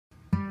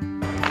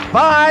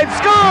5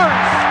 scores!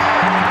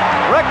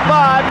 Rick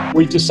Vaught.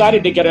 We've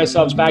decided to get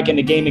ourselves back in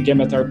the game again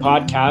with our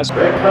podcast.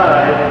 Rick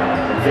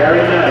Vaught, Gary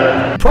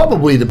Madden.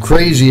 Probably the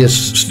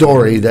craziest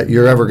story that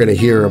you're ever going to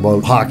hear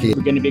about hockey.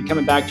 We're going to be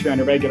coming back to you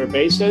on a regular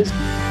basis.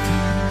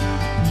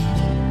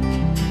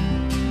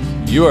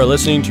 You are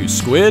listening to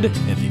Squid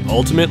and the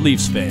Ultimate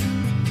Leafs Fan.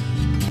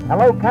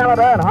 Hello,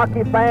 Canada and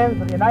hockey fans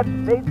of the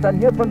United States and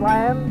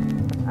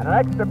Newfoundland, and an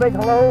extra big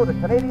hello to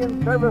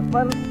Canadian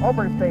servicemen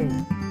overseas.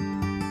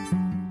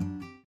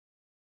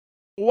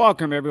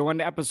 Welcome, everyone,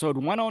 to episode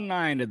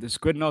 109 of the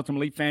Squid and Ultimate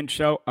Leaf Fan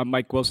Show. I'm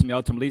Mike Wilson, the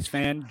Ultimate Leafs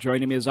Fan.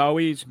 Joining me, as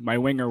always, my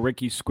winger,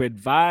 Ricky Squid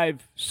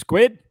Vive.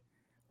 Squid,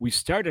 we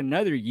start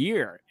another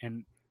year,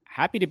 and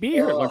happy to be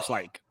here, it looks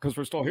like, because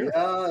we're still here.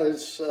 Yeah,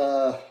 it's...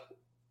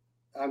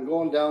 I'm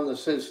going down to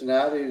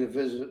Cincinnati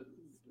to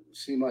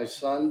see my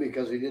son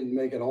because he didn't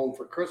make it home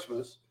for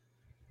Christmas.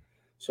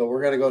 So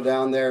we're going to go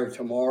down there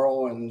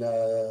tomorrow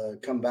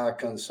and come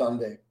back on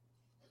Sunday.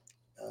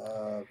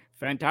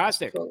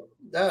 Fantastic. So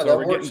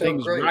we're getting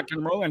things rock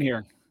and rolling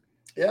here.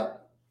 Yeah.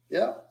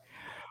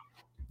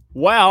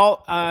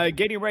 Well,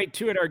 getting right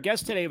to it, our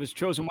guest today was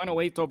chosen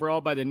 108th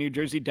overall by the New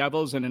Jersey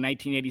Devils in the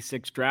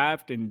 1986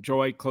 draft.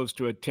 Enjoyed close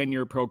to a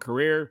 10-year pro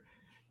career.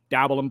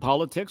 Dabble in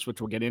politics,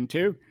 which we'll get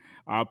into.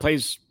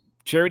 Plays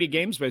charity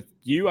games with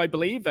you, I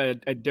believe,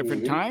 at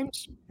different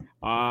times.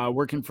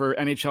 Working for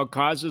NHL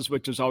causes,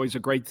 which is always a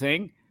great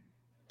thing.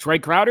 Troy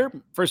Crowder.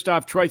 First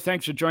off, Troy,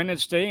 thanks for joining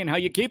us today. And how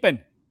you keeping?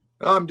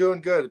 I'm doing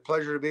good.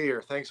 Pleasure to be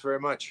here. Thanks very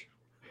much.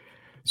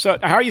 So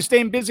how are you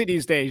staying busy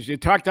these days? You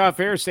talked off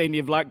air saying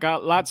you've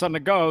got lots on the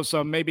go,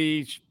 so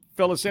maybe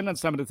fill us in on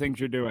some of the things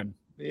you're doing.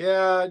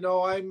 Yeah,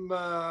 no,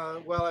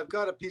 I've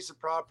got a piece of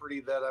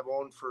property that I've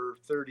owned for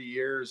 30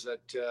 years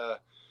that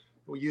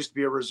we used to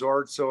be a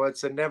resort, so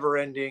it's a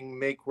never-ending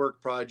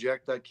make-work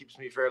project that keeps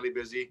me fairly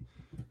busy.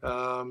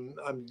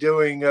 I'm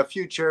doing a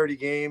few charity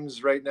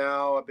games right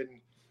now. I've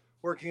been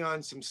working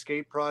on some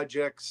skate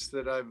projects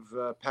that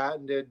I've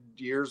patented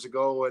years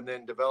ago and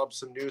then developed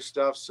some new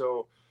stuff.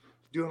 So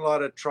doing a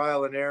lot of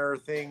trial and error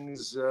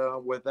things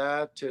with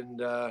that. And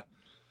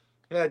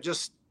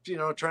just,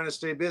 trying to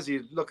stay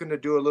busy, looking to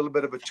do a little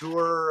bit of a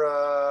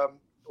tour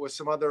with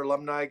some other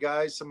alumni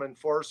guys, some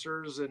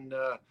enforcers, and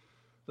a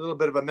little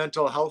bit of a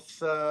mental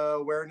health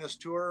awareness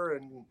tour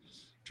and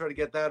try to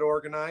get that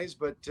organized.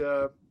 But,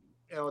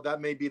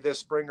 that may be this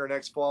spring or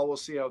next fall. We'll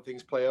see how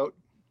things play out.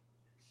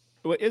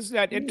 Well, is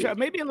that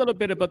maybe a little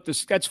bit about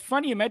this? That's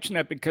funny you mentioned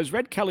that because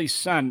Red Kelly's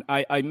son,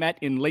 I met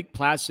in Lake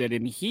Placid,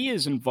 and he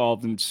is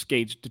involved in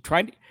skates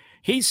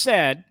he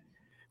said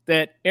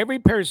that every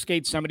pair of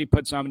skates somebody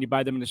puts on when you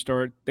buy them in the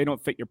store, they don't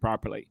fit you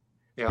properly.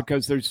 Yeah.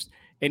 Because it's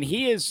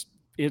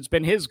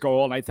been his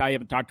goal, and I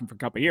haven't talked to him for a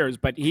couple of years,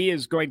 but he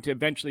is going to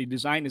eventually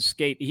design a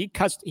skate.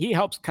 He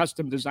helps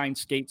custom design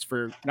skates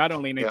for not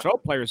only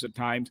NHL players at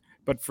times,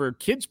 but for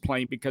kids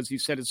playing, because he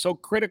said it's so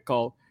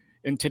critical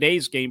in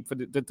today's game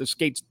that the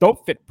skates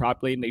don't fit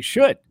properly, and they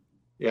should.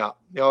 Yeah.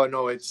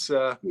 No, it's,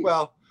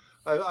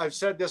 I've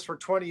said this for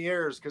 20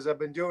 years because I've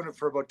been doing it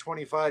for about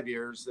 25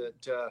 years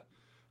that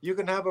you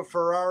can have a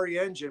Ferrari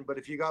engine, but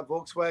if you got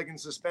Volkswagen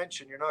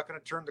suspension, you're not going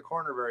to turn the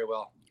corner very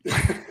well.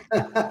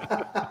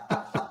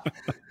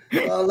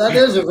 Well, that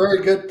is a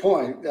very good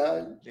point.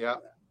 I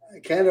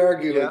can't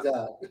argue with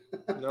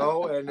that.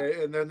 No, and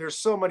then there's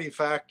so many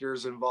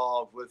factors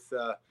involved with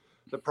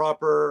the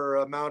proper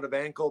amount of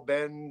ankle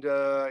bend,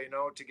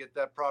 to get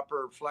that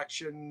proper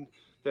flexion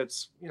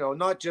that's,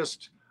 not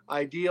just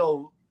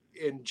ideal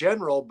in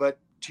general, but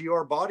to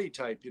your body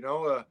type.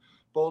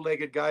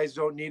 Bow-legged guys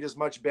don't need as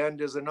much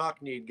bend as a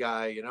knock-kneed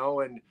guy,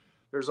 and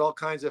there's all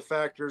kinds of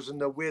factors in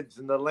the width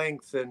and the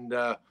length and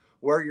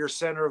where your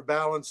center of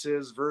balance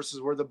is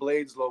versus where the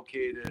blade's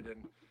located.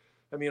 And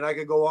I mean, I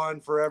could go on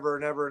forever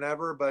and ever and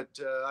ever, but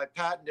I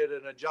patented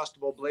an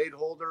adjustable blade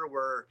holder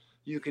where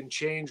you can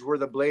change where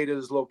the blade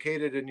is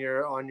located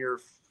on your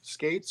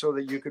skate so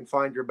that you can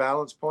find your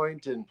balance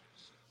point. And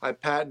I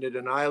patented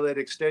an eyelet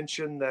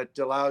extension that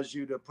allows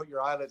you to put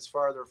your eyelets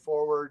farther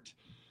forward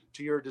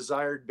to your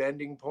desired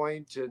bending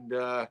point. And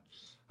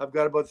I've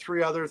got about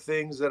 3 other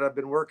things that I've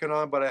been working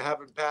on, but I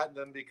haven't patented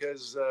them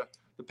because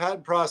the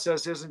patent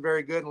process isn't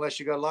very good unless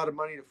you got a lot of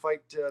money to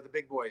fight the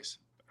big boys.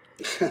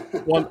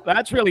 Well,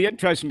 that's really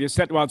interesting. You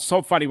said, well, it's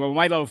so funny. Well,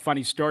 my little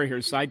funny story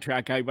here,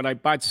 sidetrack. When I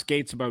bought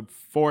skates about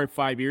 4 or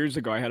 5 years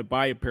ago, I had to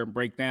buy a pair and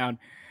break down.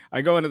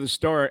 I go into the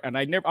store, and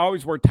I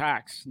always wore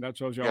tacks. And that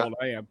shows you how old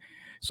I am.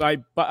 So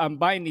I'm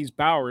buying these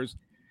Bowers,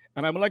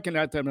 and I'm looking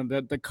at them, and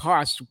the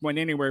cost went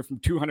anywhere from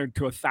 $200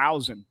 to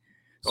 $1,000.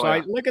 So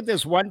I look at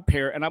this one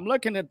pair, and I'm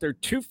looking at their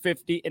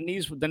 $250,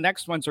 and the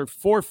next ones are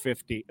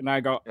 $450. And I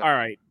go, all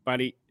right,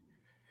 buddy,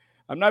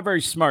 I'm not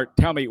very smart.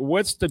 Tell me,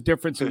 what's the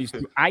difference in these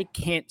two? I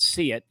can't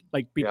see it,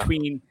 like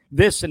between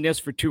this and this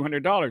for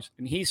 $200.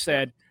 And he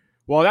said,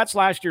 well, that's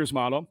last year's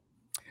model.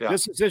 Yeah.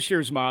 This is this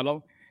year's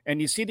model. And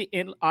you see the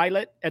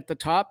eyelet at the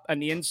top on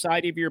the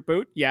inside of your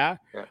boot? Yeah.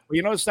 Well,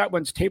 you notice that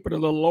one's tapered a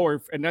little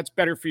lower, and that's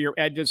better for your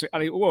edges. I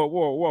mean,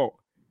 whoa.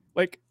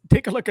 Like,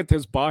 take a look at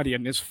this body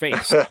and this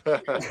face.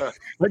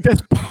 Like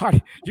this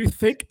body. You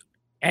think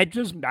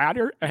edges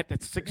matter at the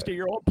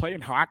 60-year-old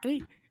playing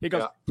hockey? He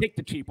goes, take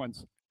the cheap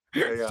ones.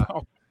 Yeah.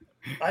 So,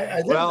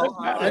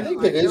 I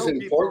think it is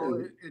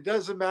important. It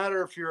doesn't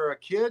matter if you're a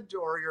kid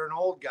or you're an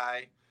old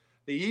guy.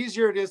 The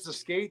easier it is to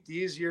skate, the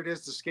easier it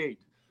is to skate.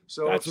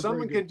 So That's if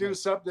someone can do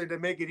something to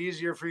make it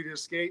easier for you to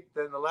skate,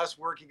 then the less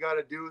work you got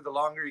to do, the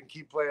longer you can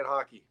keep playing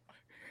hockey.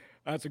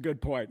 that's a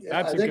good point.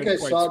 Yeah, That's I think I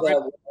point. saw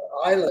that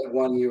islet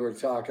one you were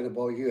talking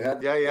about. You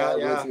had that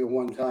with you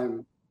one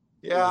time.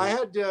 Yeah, I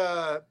had,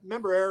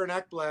 remember Aaron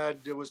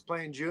Ekblad was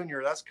playing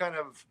junior. That's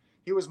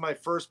he was my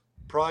first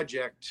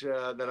project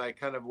that I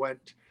kind of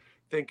went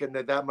thinking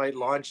that might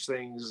launch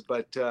things.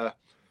 But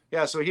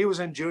yeah, so he was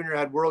in junior,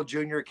 had World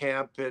Junior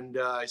Camp, and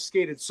I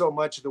skated so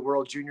much of the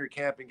World Junior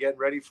Camp and getting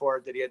ready for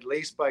it that he had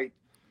lace bite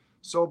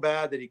so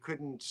bad that he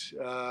couldn't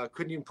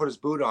even put his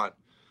boot on.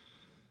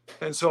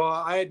 And so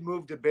I had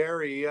moved to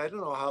Barrie. I don't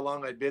know how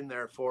long I'd been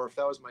there for, if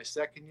that was my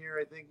second year,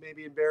 I think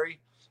maybe in Barrie.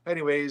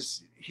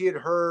 Anyways, he had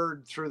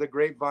heard through the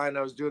grapevine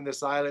I was doing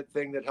this eyelet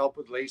thing that helped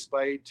with lace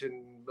bite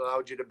and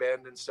allowed you to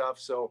bend and stuff.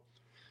 So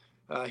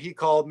he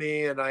called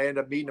me, and I ended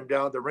up meeting him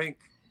down at the rink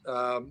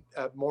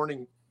at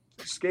morning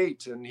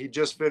skate. And he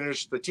just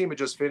finished, the team had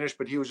just finished,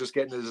 but he was just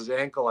getting his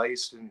ankle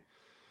iced. And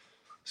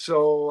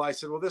so I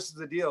said, well, this is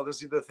the deal.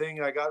 This is the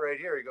thing I got right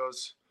here. He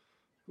goes,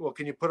 well,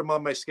 can you put them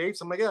on my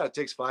skates? I'm like, yeah, it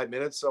takes 5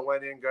 minutes. So I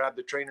went in, grabbed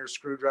the trainer's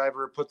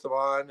screwdriver, put them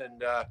on,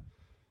 and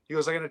he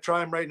goes, I'm going to try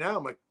them right now.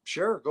 I'm like,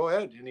 sure, go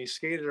ahead. And he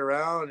skated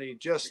around, and he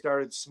just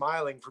started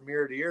smiling from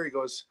ear to ear. He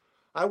goes,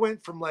 I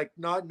went from like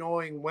not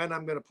knowing when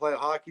I'm going to play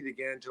hockey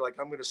again to like,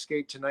 I'm going to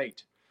skate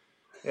tonight.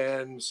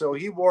 And so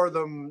he wore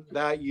them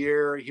that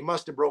year. He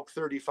must have broke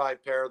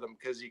 35 pair of them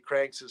because he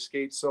cranks his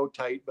skates so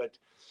tight. But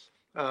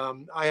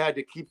I had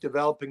to keep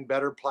developing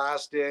better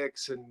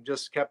plastics and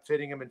just kept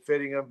fitting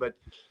him. But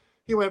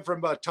he went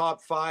from a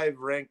top 5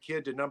 ranked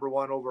kid to number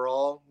 1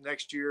 overall.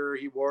 Next year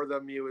he wore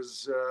them. He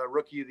was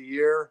rookie of the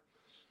year.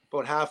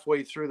 About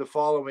halfway through the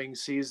following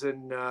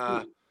season,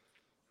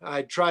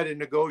 I tried to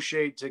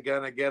negotiate to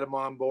kind of get him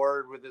on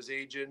board with his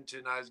agent,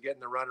 and I was getting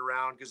the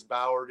runaround because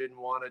Bauer didn't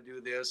want to do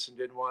this and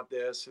didn't want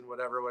this and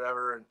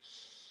whatever. And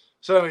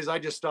so anyways, I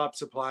just stopped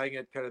supplying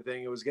it, kind of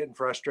thing. It was getting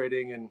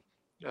frustrating.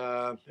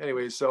 And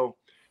anyways, so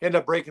ended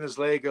up breaking his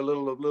leg a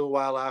little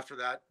while after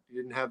that. He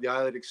didn't have the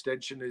eyelet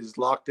extension. He's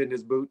locked in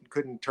his boot and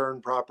couldn't turn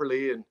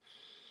properly. And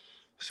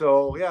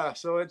so, yeah,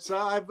 so it's,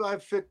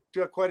 I've fit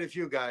quite a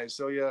few guys.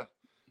 So yeah,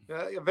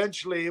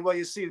 eventually, well,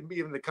 you see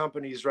even the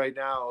companies right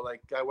now,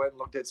 like I went and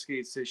looked at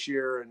skates this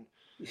year, and,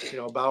 you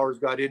know, Bauer's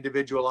got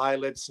individual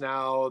eyelets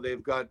now.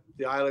 They've got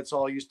the eyelets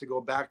all used to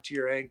go back to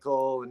your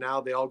ankle, and now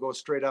they all go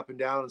straight up and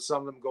down, and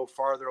some of them go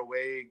farther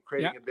away,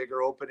 creating a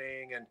bigger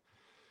opening. And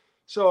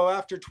so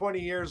after 20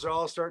 years, they're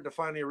all starting to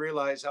finally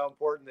realize how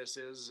important this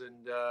is.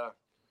 And,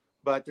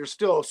 but there's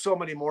still so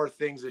many more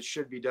things that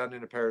should be done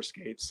in a pair of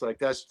skates. Like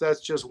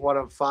that's just one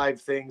of 5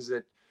 things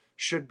that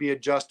should be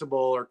adjustable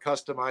or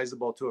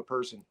customizable to a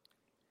person.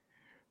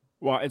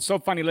 Well, it's so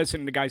funny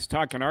listening to guys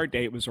talk. In our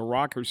day, it was a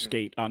rocker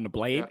skate on the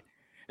blade.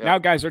 Yeah. Now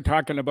guys are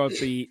talking about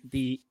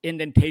the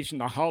indentation,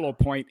 the hollow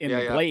point in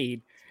the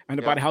blade, and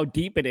about how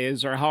deep it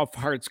is or how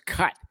far it's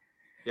cut.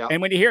 Yeah.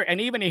 And when you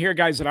hear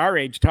guys at our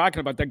age talking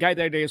about, the guy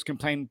the other day is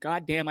complaining,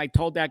 God damn, I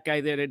told that guy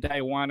the other day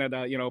I wanted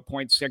a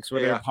 0.6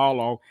 with a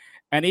hollow,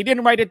 and he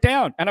didn't write it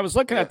down. And I was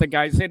looking at the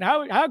guy saying,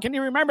 how can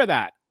you remember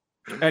that?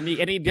 And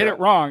he did it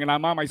wrong, and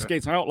I'm on my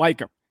skates. I don't like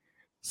him.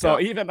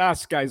 So even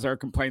us guys are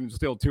complaining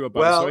still too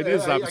about it. So it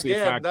is obviously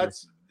a factor.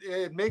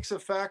 It makes a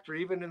factor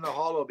even in the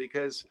hollow,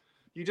 because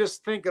you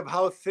just think of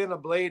how thin a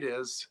blade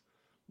is.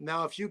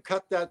 Now, if you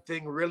cut that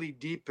thing really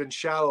deep and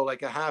shallow,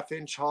 like a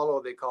 1/2-inch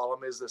hollow, they call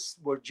them, is this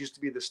what used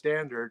to be the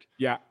standard.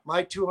 Yeah.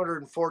 My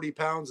 240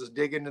 pounds is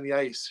digging in the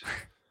ice.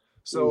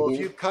 So if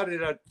you cut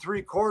it at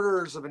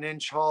 3/4 of an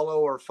inch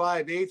hollow, or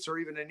 5/8, or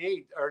even an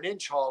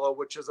inch hollow,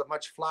 which is a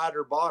much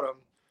flatter bottom,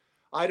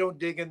 I don't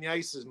dig in the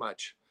ice as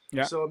much.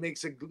 Yeah. So it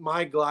makes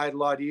my glide a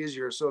lot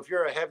easier. So if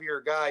you're a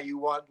heavier guy, you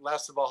want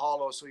less of a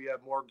hollow, so you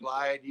have more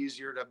glide,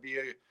 easier to be,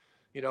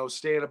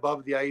 staying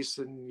above the ice,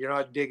 and you're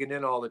not digging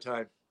in all the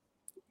time.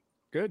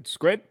 Good.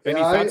 Squid, any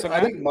thoughts on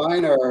that? I think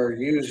mine are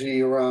usually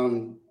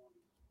around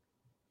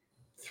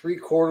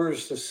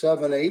 3/4 to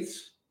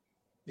 7/8.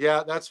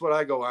 Yeah, that's what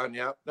I go on.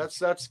 Yeah, that's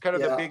kind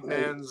of the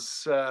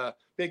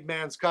big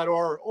man's cut,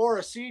 or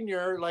a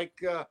senior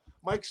like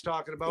Mike's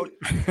talking about.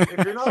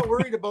 If you're not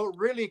worried about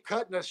really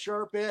cutting a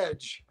sharp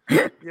edge,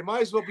 you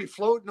might as well be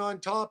floating on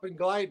top and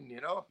gliding.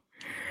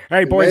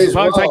 Hey boys, as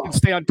long as I can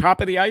stay on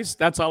top of the ice,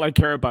 that's all I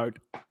care about.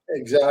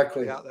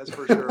 Exactly. Yeah, that's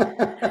for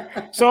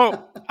sure.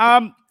 So,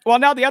 well,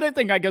 now the other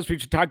thing I guess we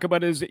should talk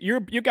about is that you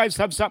guys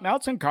have something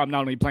else in common,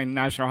 not only playing the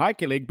National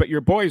Hockey League, but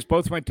your boys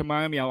both went to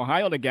Miami,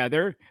 Ohio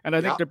together, and I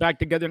think they're back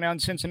together now in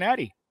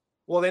Cincinnati.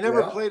 Well, they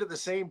never played at the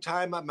same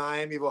time at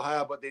Miami,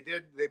 Ohio, but they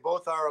did. They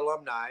both are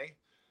alumni.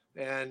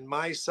 And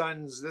my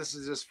son's, this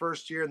is his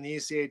first year in the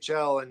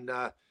ECHL,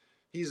 and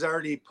he's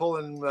already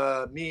pulling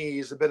me.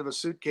 He's a bit of a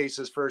suitcase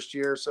his first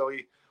year. So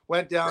he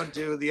went down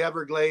to the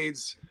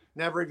Everglades,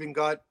 never even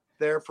got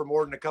there for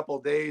more than a couple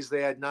of days.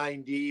 They had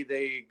 9D.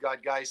 They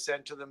got guys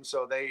sent to them,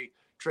 so they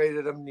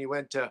traded him. And he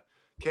went to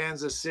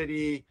Kansas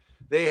City.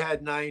 They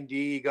had 9D.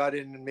 He got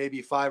in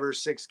maybe 5 or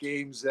 6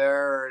 games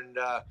there, and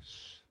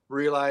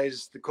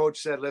realized the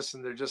coach said,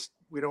 "Listen,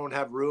 we don't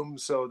have room."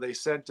 So they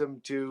sent him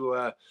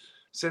to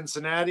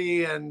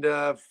Cincinnati, and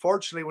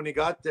fortunately, when he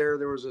got there,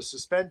 there was a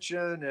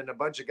suspension and a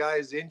bunch of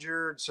guys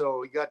injured,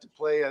 so he got to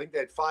play. I think they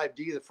had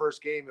 5D the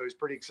first game. He was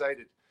pretty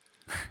excited.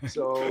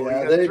 So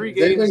yeah, they've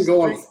been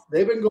going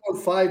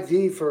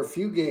 5D for a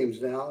few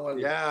games now. And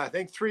yeah, I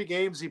think 3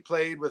 games he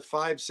played with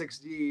 5,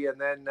 6D, and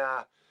then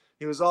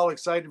he was all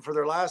excited for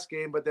their last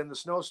game, but then the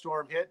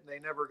snowstorm hit and they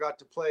never got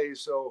to play.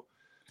 So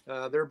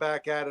they're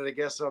back at it, I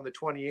guess, on the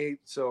 28th.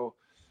 So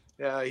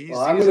he's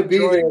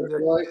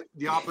enjoying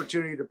the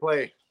opportunity to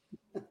play.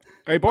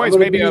 Hey, boys,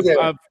 maybe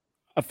a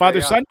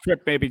father-son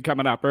trip maybe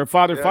coming up, or a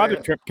father-father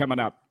trip coming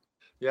up.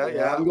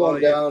 Yeah. I'm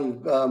going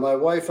down. My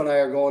wife and I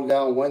are going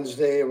down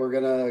Wednesday. We're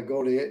going to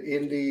go to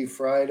Indy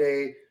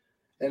Friday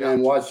and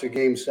then watch the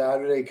game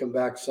Saturday, come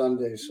back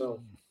Sunday.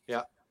 So,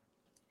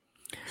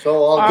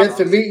 So I'll get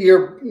to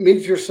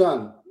meet your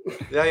son.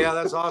 Yeah,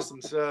 that's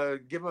awesome. So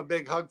give him a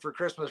big hug for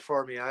Christmas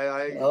for me.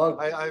 I will.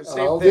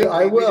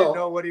 We didn't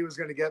know what he was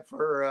going to get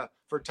for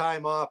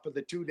time off, but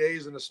the 2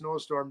 days in a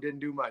snowstorm didn't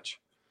do much.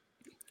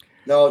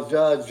 No,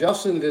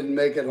 Justin didn't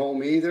make it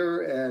home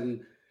either,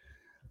 and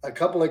a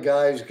couple of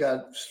guys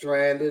got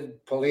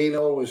stranded.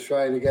 Polino was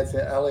trying to get to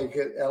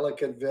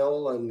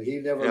Ellicottville, and he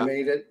never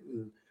made it.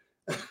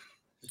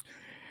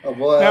 Oh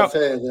boy, I'll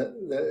tell you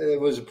that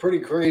it was a pretty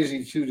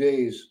crazy 2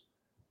 days.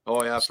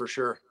 Oh yeah, for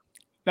sure.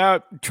 Now,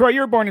 Troy,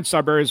 you're born in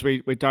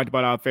Sudbury, we talked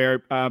about off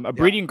air, a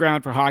breeding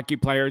ground for hockey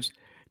players.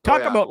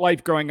 Talk about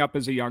life growing up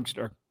as a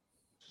youngster.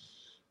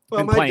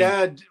 Well, my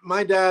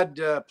dad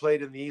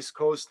played in the East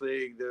Coast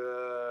League,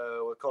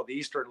 what's called the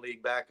Eastern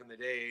League back in the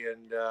day,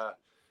 and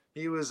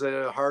he was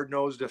a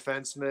hard-nosed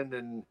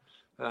defenseman.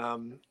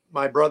 And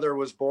my brother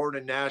was born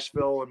in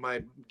Nashville, and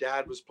my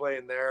dad was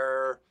playing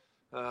there.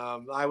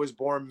 I was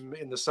born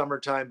in the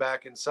summertime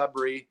back in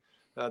Sudbury.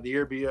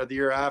 The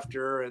year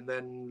after, and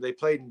then they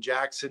played in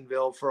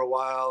Jacksonville for a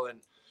while.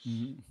 And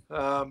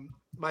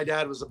my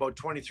dad was about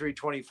 23,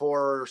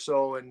 24 or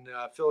so, and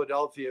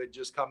Philadelphia had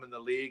just come in the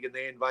league, and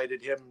they invited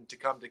him to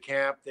come to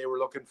camp. They were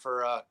looking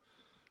for a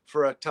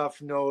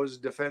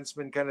tough-nosed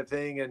defenseman kind of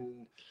thing,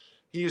 and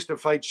he used to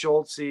fight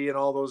Schultze and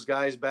all those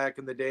guys back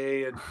in the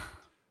day. And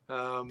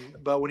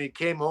but when he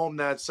came home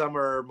that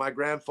summer, my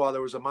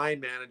grandfather was a mine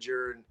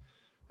manager, and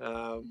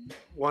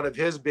one of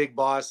his big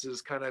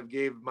bosses kind of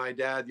gave my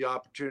dad the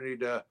opportunity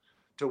to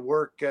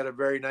work at a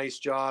very nice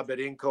job at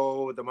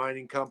Inco, the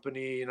mining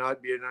company,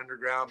 not being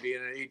underground,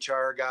 being an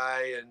HR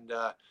guy, and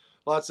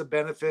lots of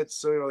benefits.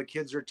 So, the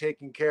kids are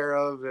taken care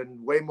of,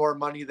 and way more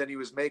money than he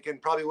was making.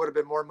 Probably would have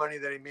been more money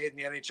than he made in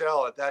the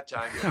NHL at that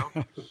time,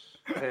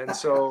 And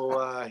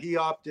so he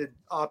opted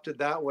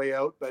that way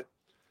out. But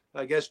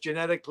I guess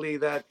genetically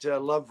that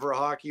love for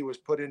hockey was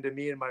put into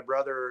me and my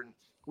brother, and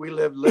we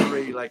lived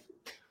literally like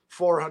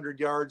 400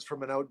 yards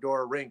from an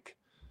outdoor rink.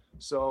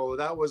 So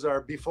that was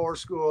our before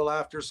school,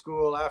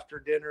 after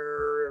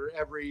dinner,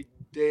 every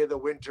day of the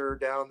winter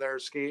down there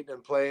skating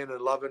and playing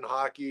and loving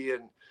hockey.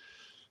 And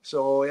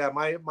so, yeah,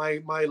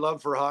 my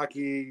love for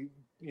hockey,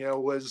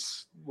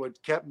 was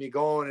what kept me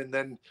going. And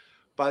then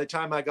by the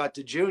time I got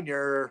to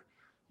junior,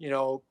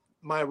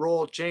 my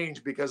role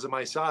changed because of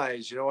my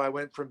size. I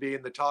went from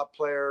being the top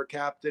player,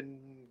 captain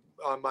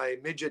on my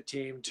midget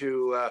team,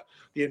 to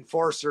the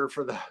enforcer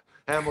for the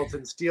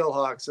Hamilton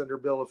Steelhawks under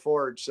Bill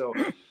LaForge. So,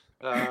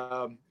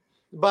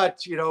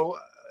 but,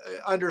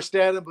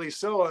 understandably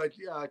so,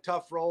 a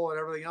tough role and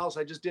everything else.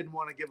 I just didn't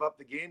want to give up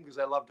the game because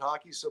I loved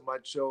hockey so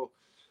much. So,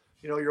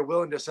 you're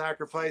willing to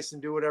sacrifice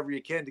and do whatever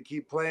you can to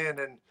keep playing.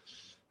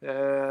 And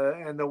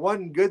the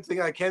one good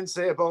thing I can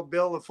say about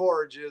Bill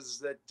LaForge is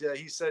that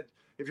he said,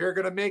 if you're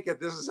going to make it,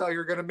 this is how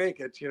you're going to make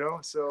it,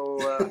 So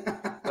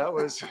that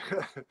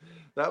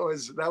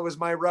was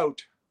my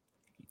route.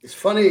 It's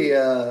funny,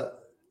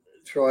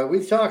 Troy,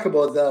 we talk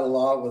about that a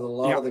lot with a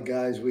lot of the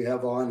guys we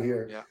have on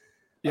here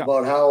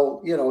about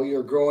how,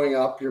 you're growing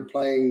up, you're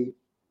playing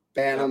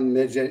Bantam,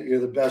 midget, you're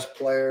the best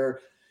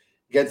player,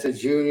 get to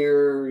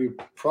junior, you're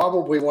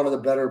probably one of the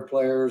better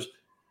players.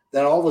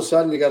 Then all of a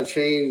sudden you got to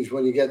change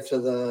when you get to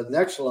the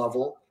next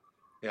level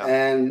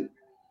and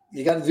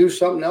you got to do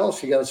something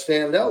else. You got to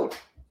stand out.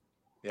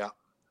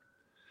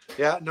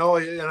 Yeah, no.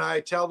 And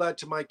I tell that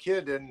to my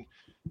kid, and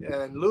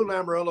Lou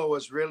Lamoriello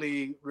was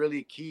really,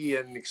 really key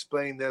in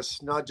explaining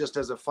this, not just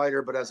as a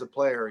fighter, but as a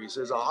player. He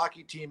says a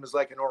hockey team is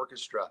like an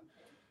orchestra,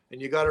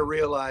 and you got to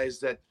realize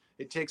that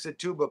it takes a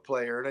tuba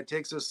player, and it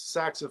takes a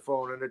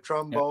saxophone and a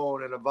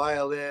trombone and a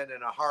violin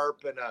and a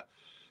harp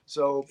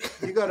so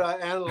you got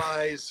to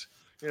analyze,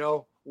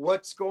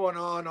 what's going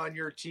on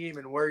your team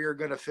and where you're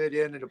going to fit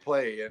in and to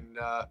play.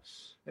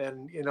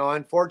 And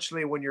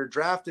unfortunately, when you're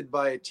drafted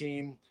by a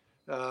team,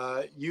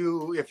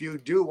 if you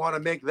do want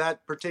to make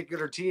that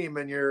particular team,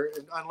 and you're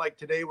unlike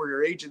today where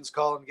your agents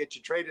call and get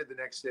you traded the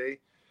next day,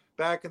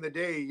 back in the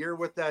day, you're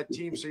with that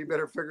team, so you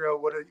better figure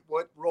out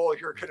what role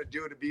you're going to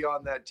do to be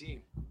on that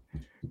team.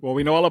 Well,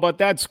 we know all about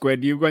that,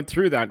 Squid. You went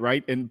through that,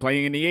 right? In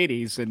playing in the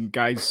 80s and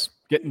guys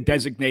getting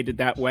designated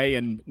that way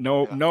and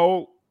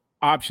no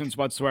options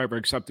whatsoever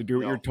except to do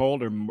what you're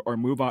told or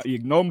move on.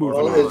 No moving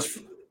on.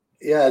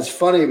 It's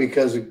funny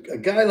because a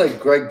guy like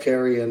Greg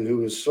Carrion, who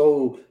was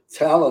so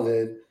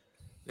talented,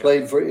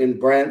 played in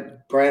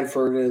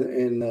Brantford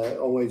in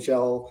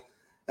OHL,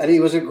 and he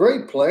was a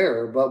great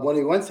player. But when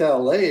he went to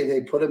LA,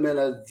 they put him in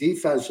a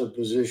defensive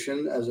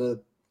position as a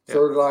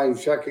third line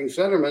checking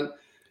centerman,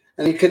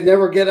 and he could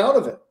never get out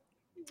of it.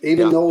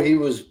 Even though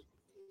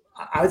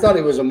I thought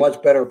he was a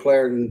much better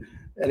player than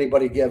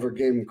anybody ever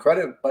gave him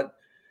credit. But,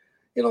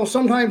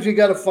 sometimes you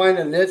got to find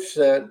a niche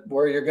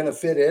where you're going to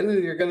fit in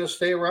and you're going to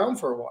stay around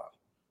for a while.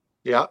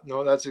 Yeah,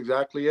 no, that's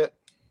exactly it.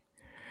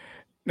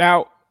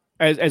 Now,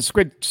 as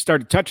Squid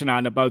started touching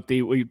on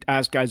we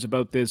asked guys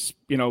about this,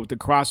 the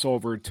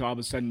crossover to all of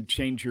a sudden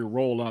change your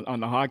role on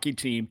the hockey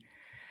team.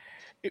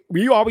 Were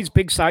you always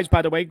big size,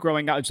 by the way,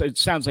 growing up? It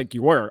sounds like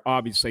you were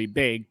obviously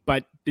big,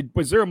 but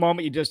was there a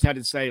moment you just had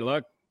to say,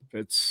 look,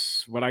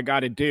 it's what I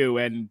got to do?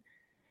 And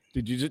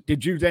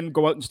did you then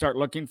go out and start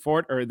looking for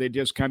it, or did they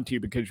just come to you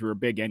because you were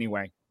big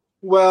anyway?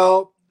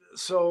 Well,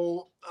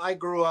 so I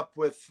grew up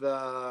with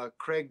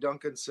Craig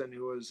Duncanson,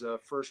 who was a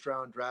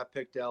first-round draft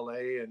pick to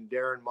LA, and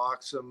Darren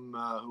Moxham,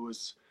 who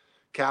was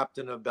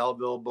captain of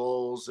Belleville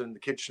Bulls and the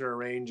Kitchener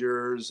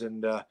Rangers,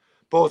 and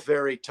both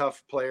very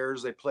tough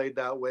players. They played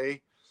that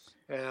way.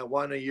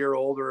 One a year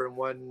older and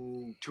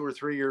one 2 or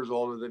 3 years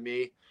older than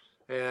me.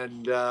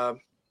 And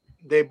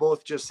they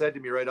both just said to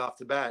me right off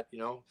the bat,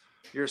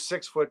 you're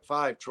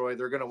 6'5", Troy.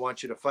 They're going to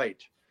want you to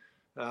fight.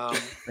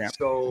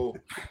 So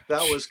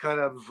that was kind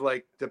of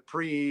like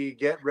the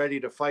get ready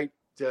to fight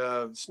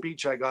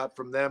speech I got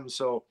from them.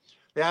 So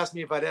they asked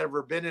me if I'd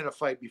ever been in a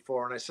fight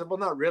before. And I said, well,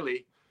 not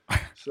really.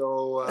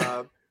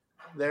 So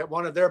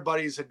one of their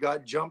buddies had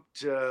got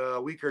jumped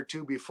a week or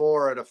two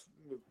before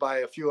by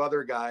a few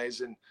other guys.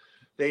 And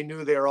they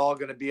knew they were all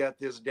going to be at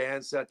this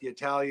dance at the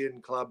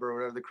Italian club or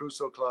whatever, the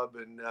Crusoe club.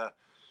 And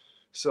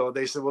so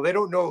they said, well, they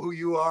don't know who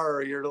you are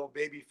or your little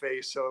baby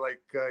face. So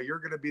you're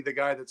going to be the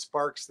guy that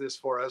sparks this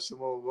for us. And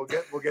we'll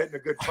get in a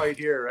good fight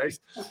here. Right.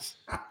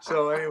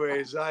 So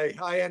anyways,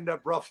 I end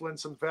up ruffling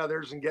some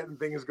feathers and getting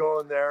things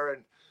going there.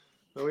 And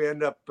we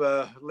end up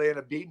laying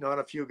a beating on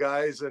a few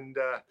guys. And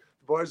the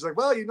boys like,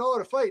 well, you know how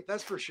to fight.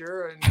 That's for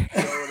sure. And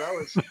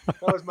that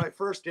was my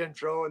first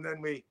intro. And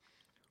then we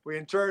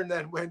in turn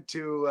then went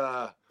to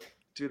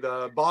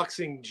the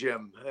boxing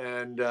gym,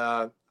 and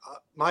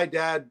my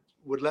dad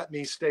would let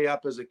me stay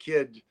up as a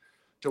kid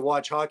to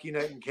watch Hockey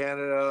Night in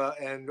Canada,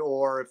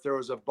 or if there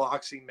was a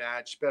boxing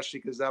match, especially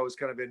because that was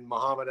kind of in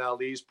Muhammad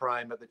Ali's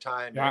prime at the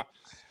time. Yeah.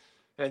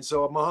 And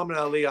so Muhammad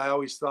Ali, I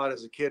always thought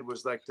as a kid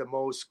was like the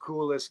most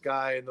coolest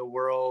guy in the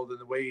world, and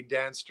the way he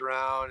danced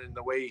around and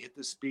the way he hit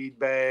the speed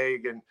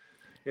bag and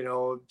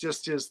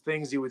just his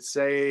things he would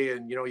say.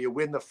 And, you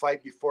win the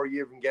fight before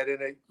you even get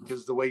in it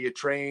because the way you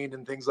trained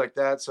and things like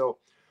that. So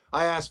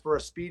I asked for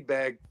a speed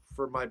bag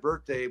for my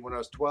birthday when I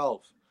was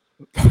 12.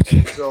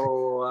 And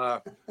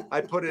so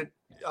I put it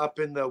up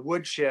in the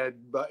woodshed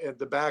at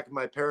the back of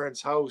my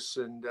parents' house.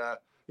 And I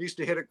used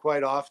to hit it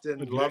quite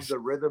often, loved the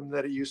rhythm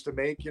that it used to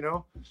make,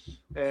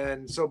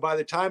 And so by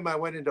the time I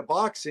went into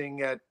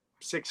boxing at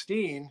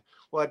 16,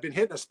 well, I'd been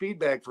hitting a speed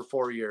bag for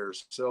 4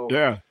 years. So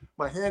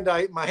my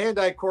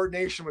hand-eye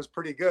coordination was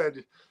pretty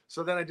good.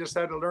 So then I just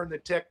had to learn the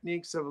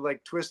techniques of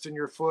like twisting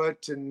your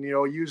foot and,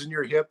 using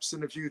your hips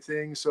and a few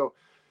things. So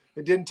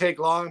it didn't take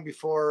long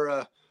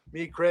before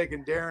me, Craig,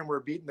 and Darren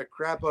were beating the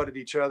crap out of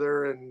each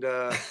other. And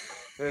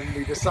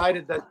we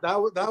decided that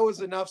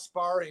was enough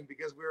sparring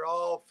because we were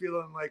all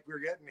feeling like we were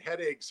getting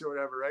headaches or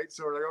whatever, right?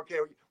 So we're like, okay,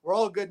 we're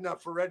all good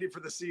enough. We're ready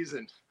for the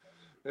season.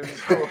 And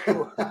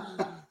so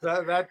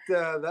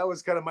that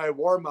was kind of my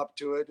warm up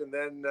to it. And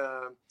then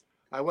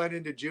I went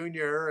into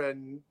junior,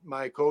 and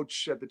my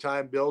coach at the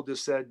time, Bill,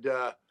 just said,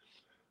 a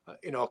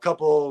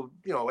couple,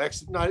 we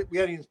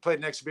hadn't even played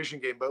an exhibition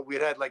game, but we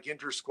had like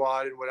inter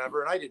squad and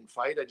whatever. And I didn't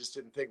fight. I just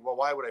didn't think, well,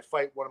 why would I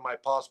fight one of my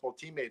possible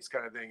teammates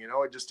kind of thing? It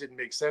just didn't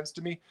make sense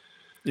to me.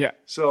 Yeah.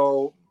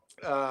 So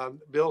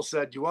Bill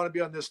said, do you want to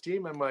be on this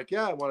team? I'm like,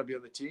 yeah, I want to be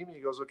on the team. And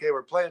he goes, okay,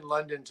 we're playing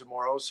London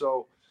tomorrow.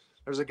 So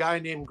there's a guy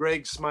named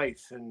Greg Smythe.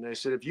 And they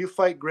said, if you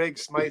fight Greg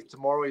Smythe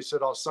tomorrow, he said,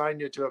 I'll sign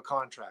you to a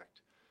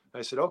contract.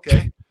 I said,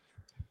 okay.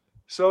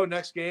 So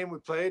next game we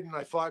played, and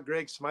I fought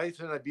Greg Smythe,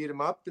 and I beat him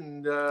up,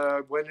 and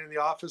went in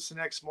the office the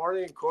next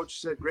morning, and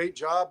coach said, great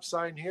job,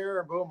 sign here,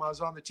 and boom, I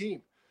was on the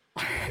team.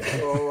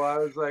 So I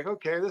was like,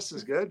 okay, this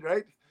is good,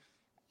 right?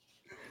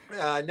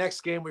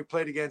 Next game we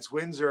played against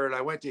Windsor, and I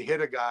went to hit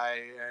a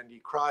guy, and he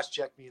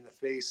cross-checked me in the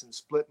face and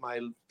split my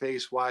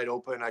face wide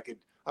open.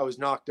 I was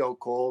knocked out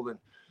cold and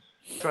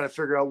trying to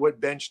figure out what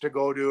bench to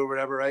go to or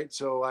whatever, right?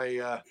 So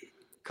I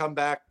come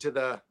back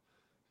to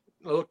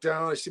I look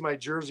down, I see my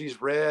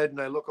jersey's red,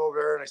 and I look over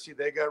there and I see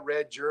they got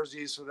red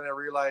jerseys. So then I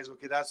realize,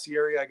 okay, that's the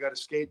area I got to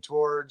skate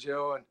towards,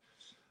 and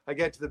I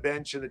get to the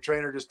bench and the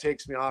trainer just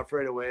takes me off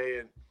right away.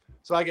 And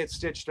So I get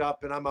stitched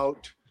up and I'm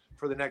out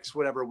for the next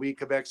whatever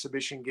week of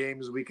exhibition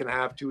games, week and a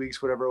half, 2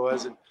 weeks, whatever it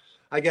was. And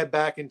I get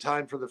back in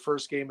time for the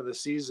first game of the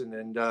season,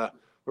 and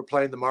we're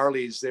playing the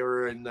Marlies. They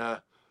were in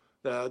the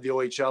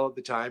OHL at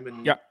the time,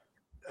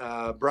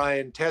 and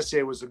Brian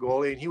Tessier was the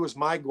goalie, and he was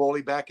my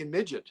goalie back in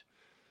midget.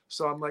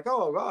 So I'm like,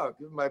 oh, wow,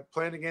 am I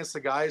playing against the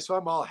guy? So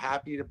I'm all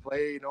happy to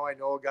play. I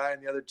know a guy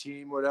on the other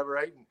team, whatever,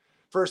 right? And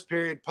first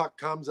period, puck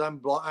comes,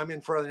 I'm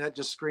in front of the net,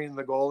 just screening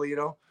the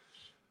goalie,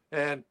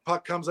 and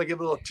puck comes, I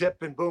give a little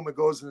tip, and boom, it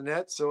goes in the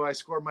net. So I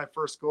scored my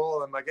first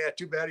goal. I'm like, yeah,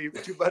 too bad,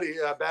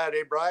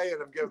 Brian.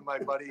 I'm giving my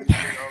buddy, a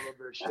little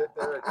bit of shit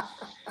there.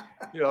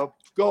 And,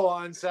 go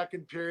on,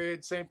 second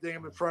period, same thing.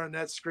 I'm in front of the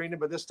net screening,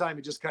 but this time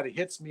it just kind of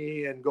hits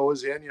me and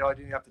goes in. I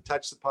didn't have to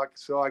touch the puck.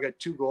 So I got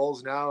 2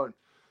 goals now. And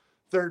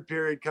third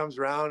period comes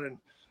around and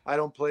I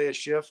don't play a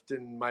shift.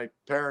 And my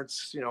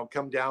parents,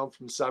 come down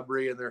from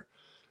Sudbury, and they're,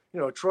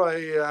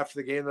 Troy, after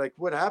the game, like,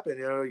 what happened?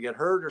 You get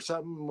hurt or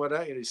something?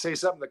 You say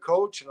something to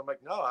coach? And I'm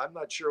like, no, I'm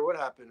not sure what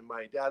happened. And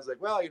my dad's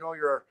like, well,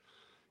 you're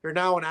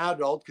now an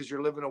adult because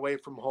you're living away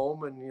from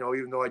home. And,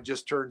 even though I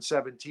just turned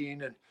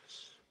 17, and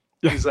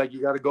he's like,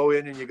 you got to go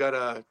in and you got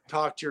to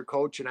talk to your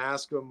coach and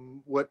ask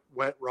him what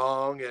went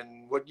wrong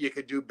and what you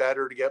could do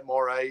better to get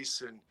more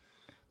ice. And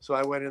so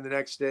I went in the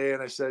next day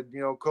and I said,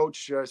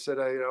 coach, I said,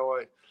 I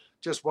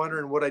just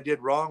wondering what I did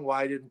wrong,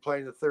 why I didn't play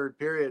in the third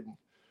period. And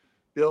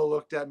Bill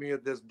looked at me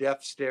with this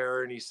death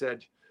stare and he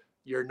said,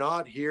 you're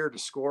not here to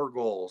score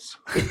goals.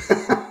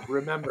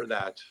 Remember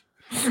that.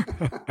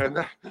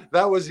 And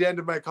that was the end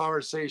of my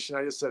conversation.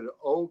 I just said,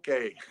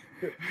 okay.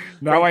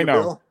 Now I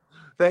know. Bill.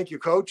 Thank you,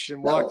 coach,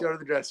 and walked out of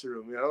the dressing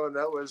room, and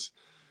that was,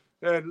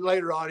 and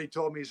later on he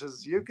told me, he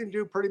says, you can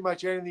do pretty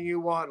much anything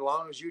you want as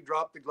long as you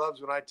drop the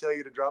gloves when I tell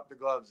you to drop the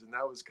gloves. And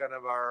that was kind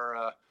of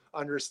our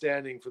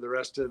understanding for the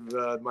rest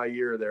of my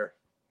year there.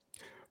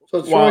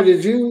 So Troy,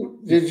 did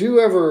you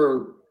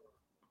ever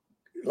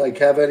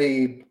have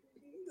any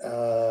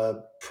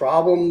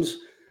problems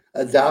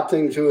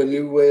adapting to a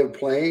new way of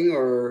playing,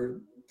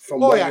 or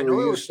from what you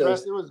were used to?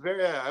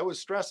 It was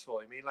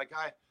stressful. I mean, like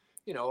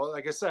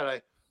I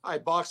said, I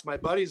boxed my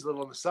buddies a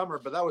little in the summer,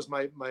 but that was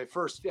my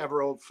first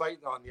ever fight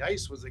on the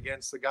ice was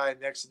against the guy in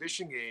the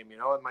exhibition game,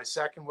 and my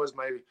second was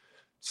my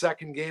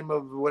second game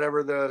of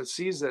whatever the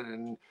season.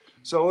 And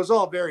so it was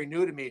all very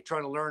new to me,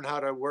 trying to learn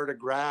where to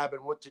grab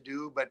and what to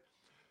do. But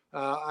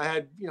I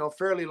had,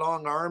 fairly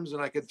long arms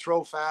and I could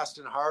throw fast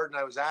and hard and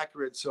I was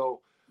accurate. So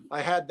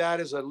I had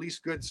that as at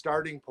least good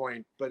starting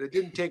point, but it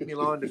didn't take me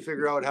long to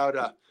figure out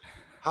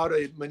how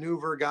to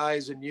maneuver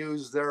guys and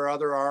use their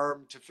other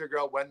arm to figure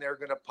out when they're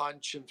going to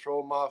punch and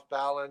throw them off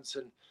balance.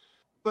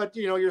 But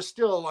you're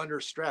still under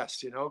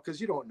stress,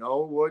 because you don't know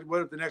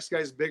what if the next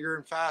guy's bigger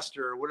and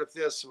faster, or what if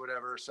this or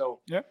whatever. So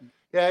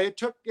it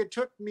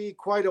took me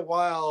quite a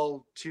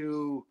while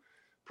to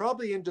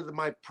probably into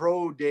my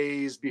pro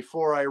days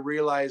before I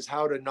realized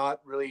how to not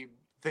really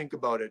think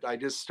about it. I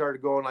just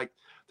started going like,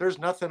 there's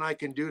nothing I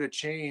can do to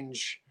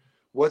change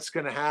what's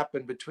going to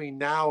happen between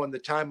now and the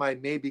time I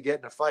maybe get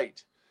in a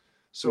fight.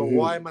 So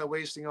why am I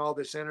wasting all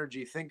this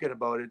energy thinking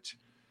about it?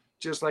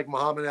 Just like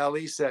Muhammad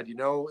Ali said,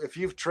 if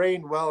you've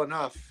trained well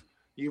enough,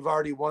 you've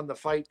already won the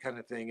fight, kind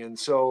of thing. And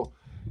so,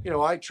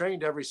 I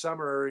trained every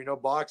summer,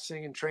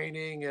 boxing and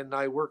training, and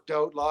I worked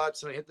out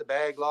lots and I hit the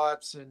bag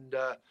lots. And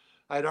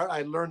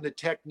I learned the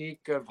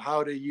technique of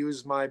how to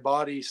use my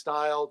body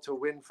style to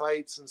win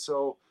fights. And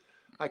so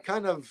I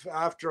kind of,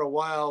 after a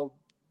while,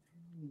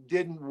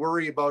 didn't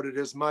worry about it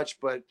as much,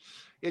 but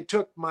it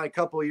took my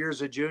couple of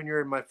years of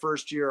junior and my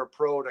first year of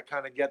pro to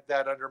kind of get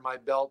that under my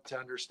belt to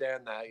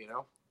understand that,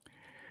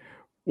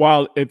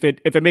 Well, if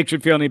it makes you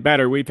feel any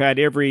better, we've had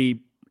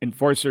every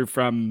enforcer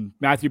from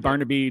Matthew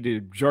Barnaby to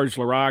George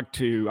Larac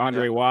to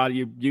Andre Watt,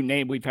 you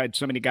name, we've had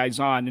so many guys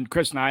on, and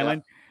Chris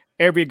Nyland,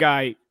 every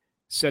guy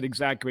said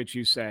exactly what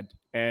you said.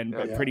 And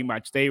pretty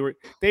much they would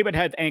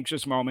have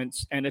anxious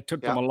moments, and it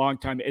took them a long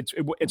time.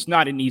 It's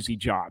not an easy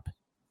job.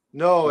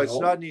 No, it's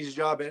not an easy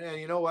job.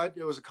 And you know what?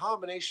 It was a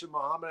combination of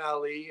Muhammad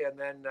Ali. And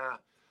then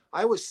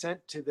I was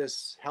sent to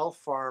this health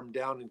farm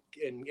down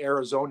in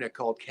Arizona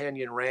called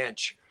Canyon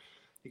Ranch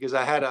because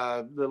I had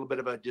a little bit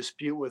of a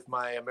dispute with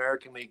my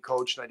American League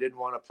coach and I didn't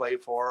want to play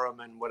for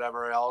him and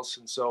whatever else.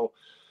 And so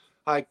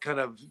I kind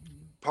of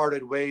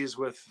parted ways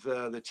with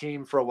the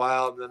team for a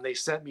while. And then they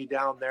sent me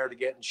down there to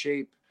get in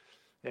shape.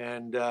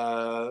 And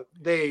at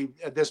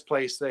this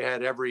place, they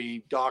had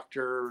every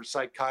doctor,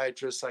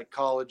 psychiatrist,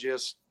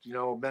 psychologist,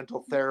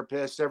 mental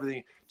therapist,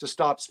 everything to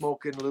stop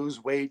smoking,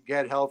 lose weight,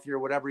 get healthier,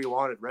 whatever you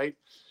wanted. Right.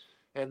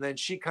 And then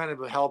she kind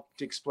of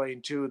helped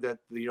explain too, that,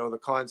 the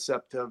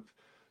concept of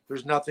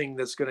there's nothing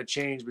that's going to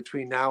change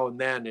between now and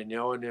then. And,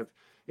 and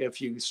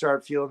if you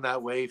start feeling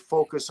that way,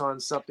 focus on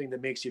something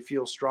that makes you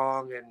feel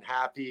strong and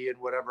happy and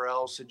whatever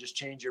else, and just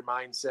change your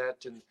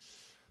mindset. And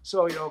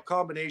so, a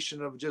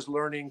combination of just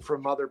learning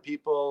from other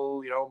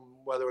people,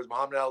 whether it was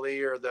Muhammad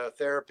Ali or the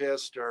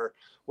therapist or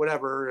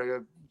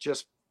whatever,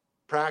 just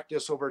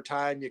practice over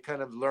time. You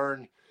kind of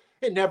learn.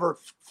 It never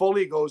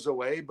fully goes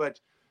away,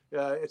 but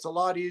it's a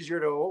lot easier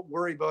to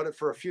worry about it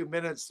for a few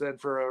minutes than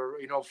for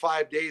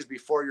 5 days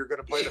before you're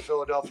going to play the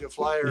Philadelphia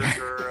Flyers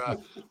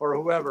or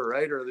whoever,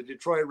 right? Or the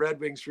Detroit Red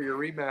Wings for your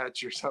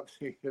rematch or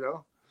something,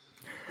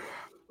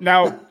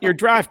 Now, your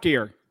draft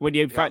year, when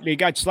you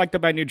got selected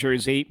by New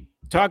Jersey,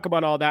 talk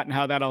about all that and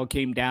how that all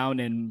came down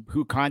and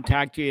who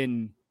contacted you,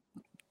 and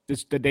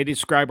did they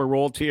describe a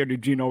role to you, or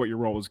did you know what your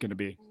role was going to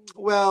be?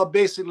 Well,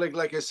 basically,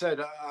 like I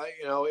said,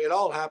 it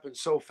all happened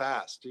so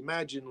fast.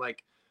 Imagine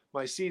like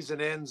my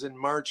season ends in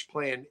March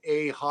playing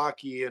A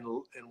hockey in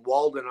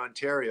Walden,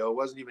 Ontario. It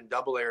wasn't even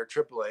AA or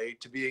AAA,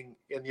 to being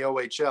in the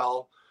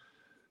OHL,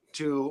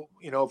 to,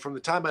 from the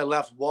time I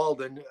left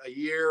Walden, a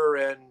year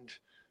and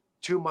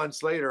 2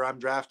 months later, I'm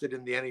drafted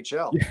in the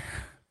NHL. Yeah.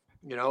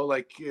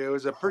 It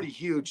was a pretty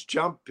huge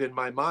jump in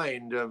my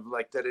mind of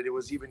like that it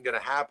was even going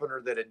to happen,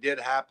 or that it did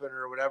happen,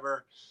 or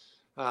whatever.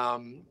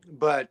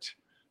 But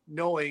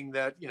knowing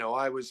that,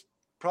 I was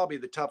probably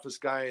the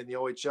toughest guy in the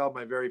OHL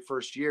my very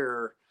first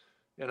year,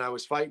 and I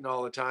was fighting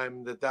all the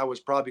time, that was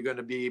probably going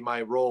to be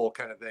my role,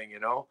 kind of thing.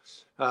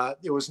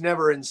 It was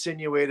never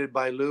insinuated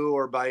by Lou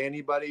or by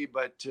anybody,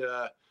 but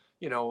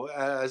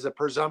as a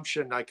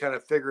presumption, I kind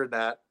of figured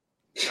that.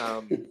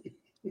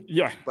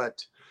 Yeah,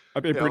 but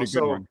I'd be a pretty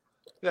good one.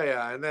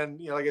 Yeah. And then,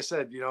 like I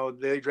said,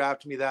 they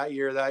drafted me that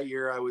year. That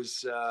year I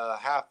was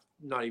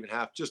not even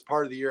half, just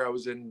part of the year I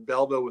was in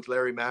Belleville with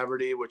Larry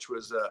Maverty, which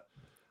was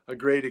a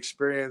great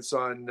experience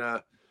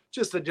on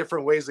just the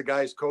different ways the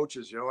guys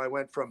coaches. I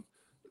went from,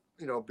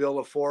 Bill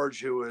LaForge,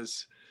 who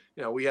was,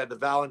 we had the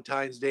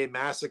Valentine's Day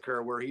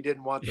massacre where he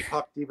didn't want the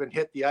puck to even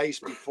hit the ice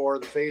before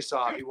the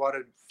face-off. He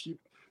wanted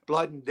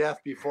blood and death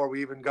before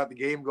we even got the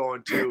game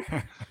going, to,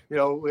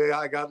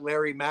 I got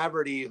Larry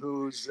Maverty,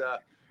 who's,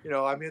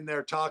 I'm in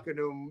there talking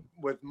to him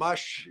with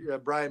Mush,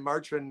 Brian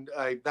Marchman.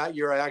 That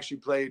year I actually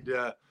played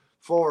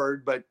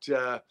forward, but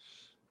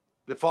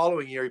the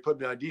following year he put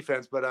me on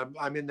defense. But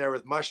I'm in there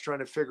with Mush trying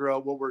to figure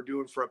out what we're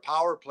doing for a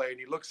power play. And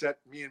he looks at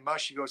me and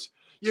Mush, he goes,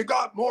 "You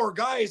got more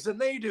guys than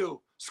they do.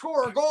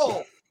 Score a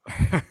goal."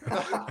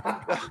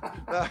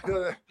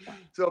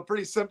 So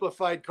pretty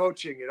simplified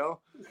coaching,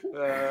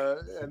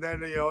 and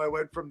then, I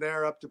went from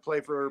there up to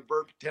play for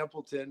Bert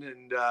Templeton,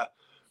 and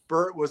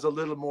Bert was a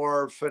little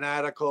more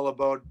fanatical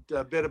about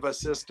a bit of a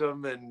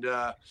system and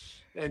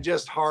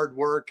just hard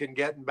work and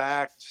getting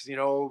back,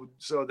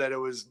 so that it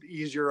was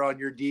easier on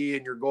your D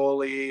and your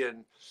goalie.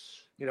 And,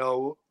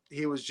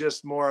 he was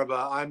just more of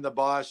a, I'm the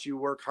boss, you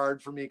work hard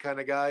for me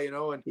kind of guy,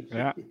 and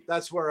yeah.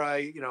 That's where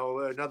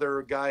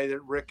another guy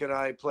that Rick and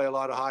I play a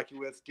lot of hockey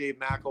with, Dave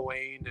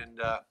McElwain,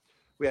 and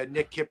we had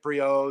Nick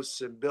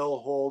Kiprios and Bill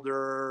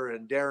Holder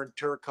and Darren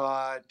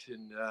Turcotte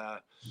and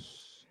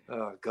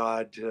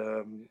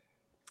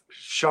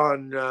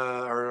Sean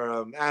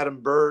or Adam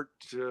Burt.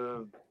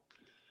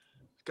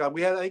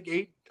 We had, I think,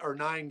 8 or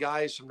 9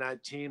 guys from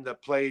that team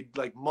that played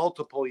like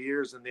multiple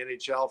years in the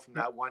NHL from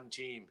that one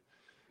team.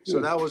 So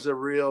that was a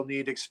real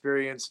neat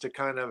experience to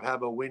kind of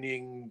have a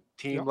winning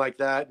team like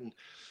that. And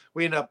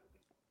we ended up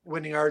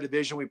winning our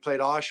division. We played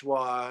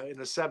Oshawa in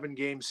a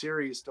 7-game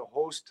series to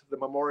host the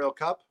Memorial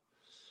Cup,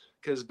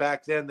 because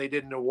back then they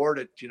didn't award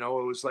it. It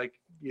was like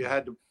you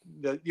had to,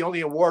 the only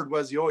award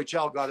was the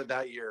OHL got it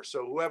that year.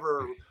 So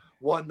whoever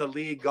won the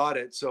league got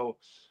it. So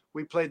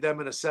we played them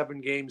in a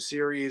 7-game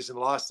series and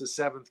lost the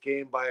 7th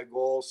game by a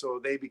goal. So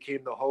they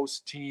became the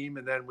host team.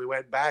 And then we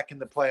went back in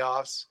the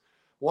playoffs,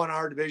 won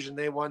our division,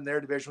 they won their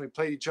division. We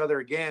played each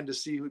other again to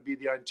see who'd be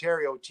the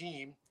Ontario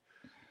team.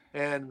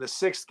 And the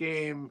 6th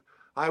game,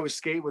 I was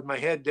skating with my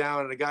head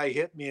down and a guy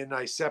hit me and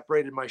I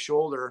separated my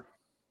shoulder.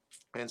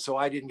 And so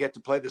I didn't get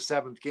to play the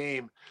 7th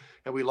game,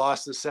 and we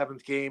lost the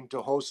 7th game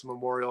to host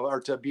Memorial,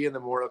 or to be in the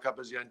Memorial Cup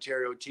as the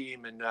Ontario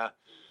team. And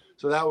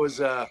so that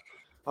was a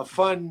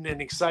fun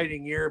and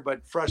exciting year,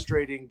 but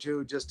frustrating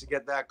too, just to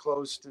get that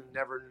close and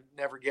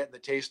never getting the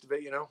taste of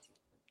it,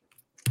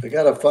 I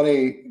got a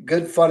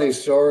funny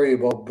story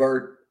about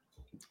Bert.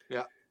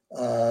 Yeah.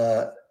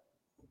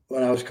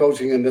 When I was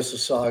coaching in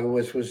Mississauga,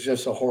 which was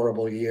just a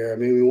horrible year. I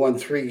mean, we won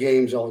 3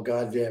 games all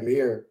goddamn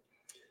year.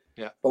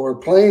 Yeah. But we're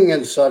playing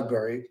in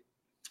Sudbury,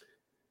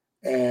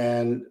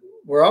 and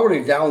we're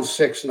already down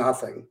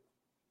 6-0.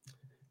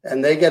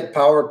 And they get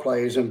power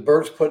plays, and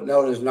Bert's putting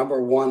out his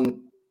number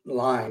 1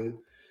 line.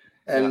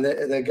 And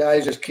the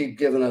guys just keep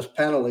giving us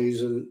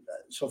penalties. And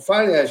so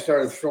finally I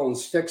started throwing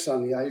sticks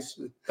on the ice.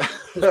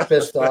 Just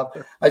pissed off.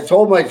 I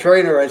told my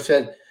trainer, I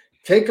said,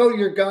 "Take out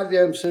your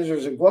goddamn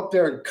scissors and go up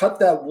there and cut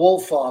that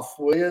wolf off,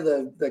 will you?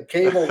 The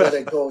cable that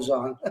it goes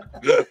on."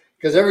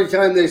 Because every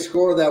time they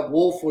score, that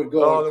wolf would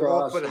go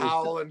across. The wolf would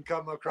howl and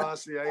come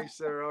across the ice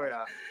there. Oh,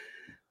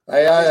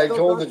 yeah. I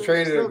told the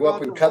trainer to go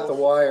up and cut the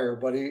wire,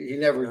 but he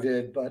never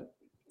did. But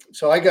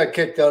so I got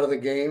kicked out of the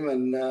game,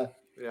 and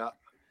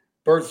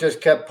Bert just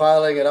kept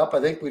piling it up.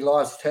 I think we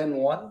lost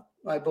 10-1,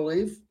 I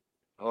believe.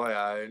 Oh,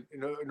 yeah.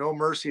 No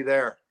mercy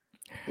there.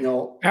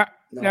 No.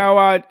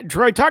 Now,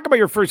 Troy, talk about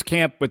your first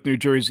camp with New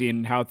Jersey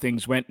and how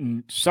things went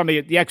and some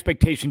of the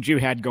expectations you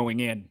had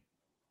going in.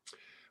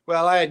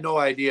 Well, I had no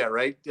idea,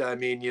 right? I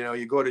mean,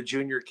 you go to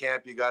junior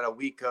camp, you got a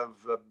week of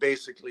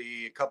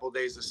basically a couple of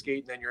days of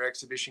skating, then your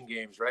exhibition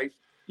games, right?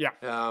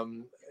 Yeah.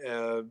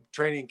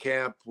 Training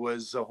camp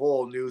was a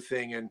whole new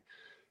thing,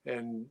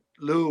 and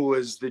Lou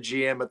was the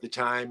GM at the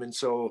time, and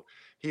so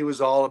he was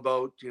all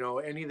about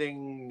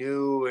anything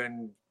new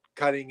and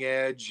cutting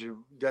edge. It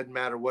doesn't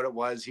matter what it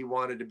was, he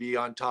wanted to be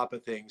on top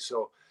of things.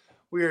 So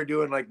we were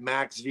doing like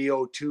max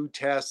VO2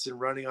 tests and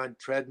running on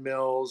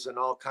treadmills and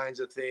all kinds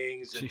of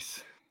things. And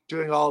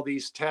doing all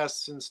these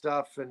tests and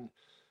stuff, and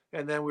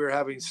then we were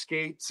having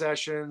skate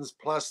sessions,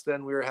 plus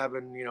then we were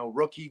having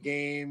rookie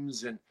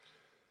games, and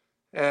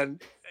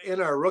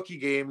in our rookie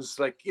games,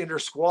 like inter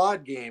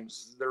squad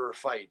games, there were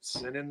fights,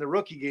 and in the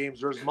rookie games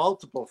there was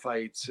multiple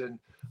fights. And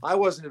I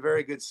wasn't a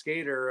very good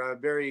skater,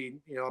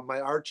 my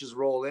arches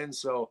roll in,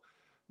 so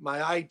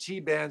my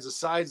IT bands, the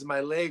sides of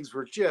my legs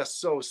were just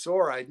so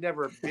sore. I'd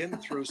never been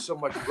through so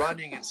much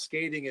running and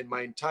skating in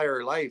my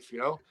entire life,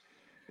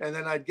 And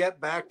then I'd get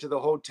back to the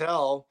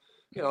hotel,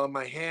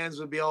 my hands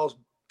would be all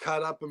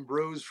cut up and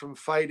bruised from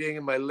fighting,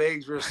 and my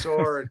legs were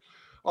sore. And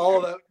all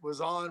that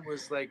was on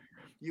was like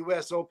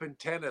US Open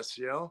tennis,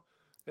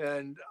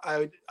 and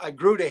I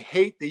grew to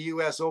hate the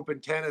US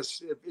Open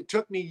tennis. It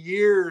took me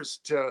years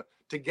to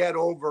get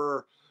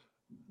over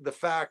the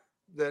fact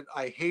that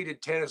I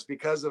hated tennis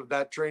because of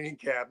that training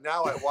camp.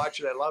 Now I watch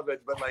it, I love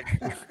it, but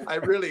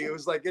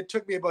it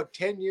took me about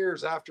 10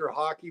 years after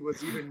hockey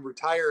was even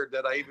retired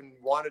that I even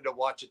wanted to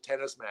watch a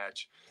tennis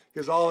match,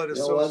 because all it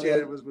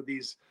associated was with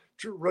these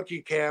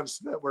rookie camps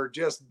that were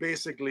just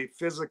basically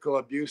physical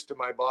abuse to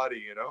my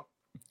body,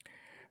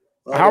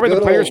 Well, how are the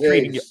players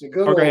treating you? The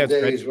good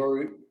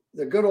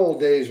old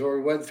days where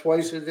we went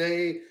twice a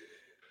day.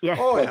 Yeah.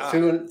 Oh, yeah.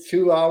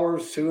 2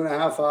 hours,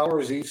 2.5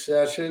 hours each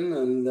session.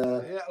 And,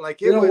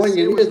 when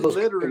you need those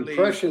literally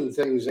compression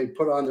things they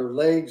put on their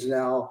legs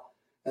now,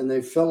 and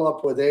they fill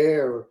up with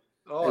air,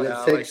 and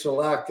it takes the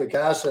lactic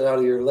acid out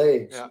of your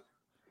legs. Yeah.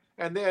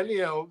 And then,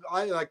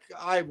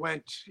 I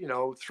went,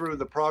 through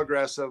the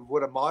progress of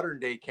what a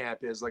modern day camp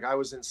is. Like I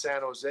was in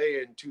San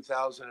Jose in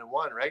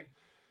 2001, right?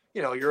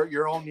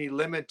 You're only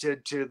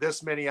limited to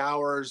this many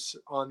hours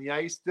on the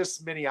ice,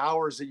 this many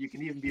hours that you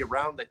can even be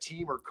around the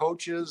team or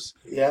coaches.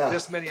 Yeah.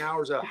 This many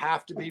hours that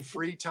have to be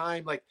free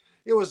time. Like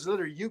it was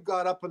literally, you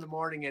got up in the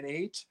morning and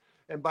ate,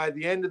 and by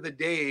the end of the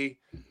day,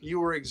 you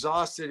were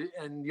exhausted.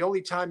 And the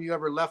only time you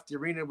ever left the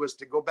arena was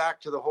to go back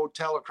to the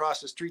hotel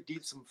across the street to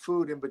eat some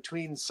food in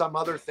between some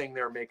other thing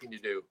they were making you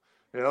do.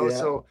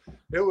 So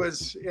it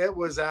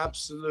was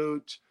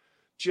absolute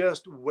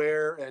just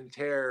wear and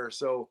tear.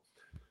 So.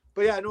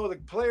 But yeah, I know the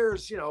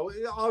players,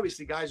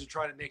 obviously guys are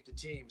trying to make the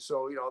team.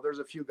 So, there's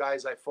a few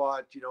guys I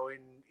fought,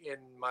 in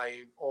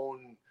my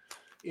own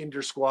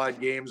inter squad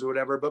games or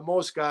whatever, but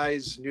most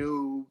guys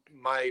knew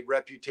my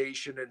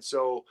reputation. And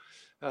so,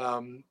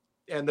 and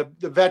the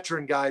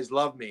veteran guys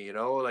love me,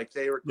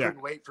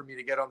 couldn't wait for me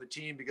to get on the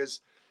team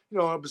because,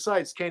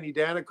 besides Kenny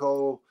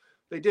Danico,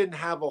 they didn't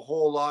have a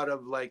whole lot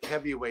of like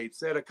heavyweights.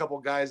 They had a couple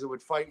guys that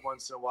would fight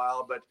once in a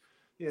while, but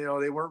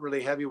they weren't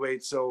really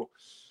heavyweights. So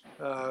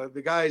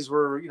the guys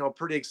were,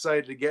 pretty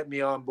excited to get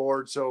me on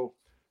board. So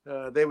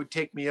they would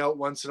take me out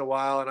once in a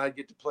while, and I'd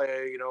get to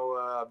play,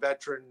 a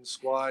veteran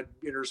squad,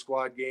 inter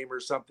squad game or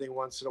something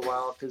once in a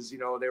while, because, they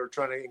were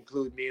trying to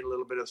include me in a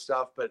little bit of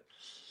stuff. But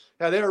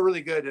yeah, they were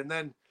really good. And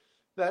then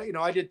that,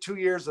 I did 2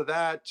 years of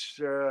that,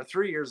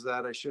 3 years of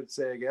that, I should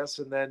say, I guess.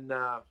 And then,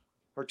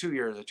 or 2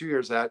 years of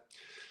that.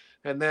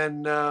 And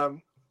then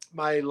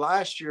my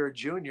last year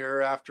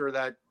junior, after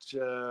that,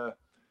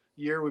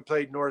 year we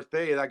played North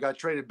Bay, and I got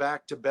traded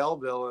back to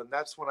Belleville, and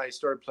that's when I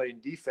started playing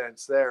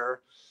defense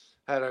there.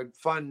 Had a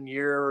fun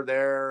year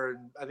there,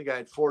 and I think I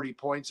had 40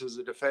 points as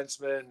a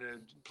defenseman,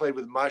 and played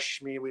with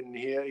Mush, me and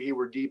he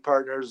were D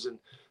partners, and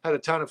had a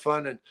ton of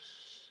fun. And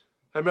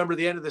I remember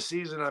the end of the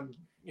season, I'm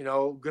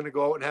going to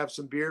go out and have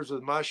some beers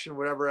with Mush and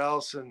whatever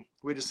else, and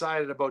we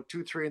decided about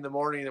 2-3 in the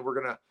morning that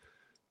we're going to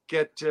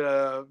get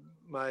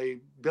my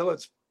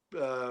billet's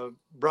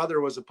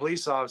brother was a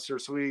police officer,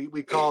 so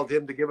we called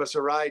him to give us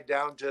a ride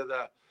down to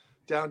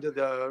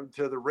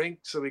the rink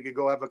so we could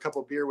go have a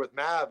couple beer with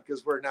Mav,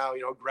 because we're now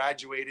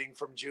graduating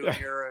from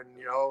junior and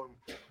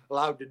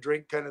allowed to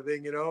drink kind of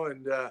thing,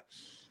 and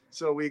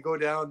so we go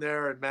down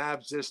there, and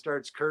Mav just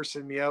starts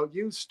cursing me out,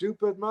 "You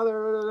stupid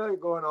mother,"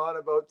 going on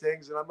about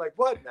things, and I'm like,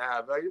 "What,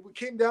 Mav? We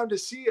came down to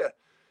see you."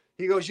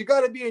 He goes, "You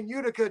got to be in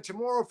Utica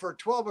tomorrow for a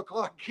 12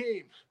 o'clock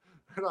game."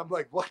 And I'm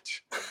like, "What?"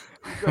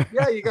 He's like,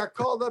 "Yeah, you got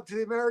called up to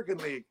the American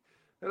League."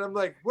 And I'm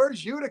like,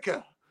 "Where's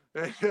Utica?"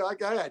 And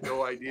I had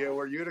no idea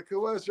where Utica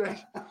was, right?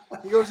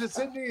 He goes, "It's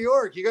in New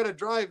York. You got to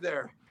drive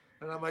there."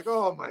 And I'm like,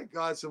 "Oh my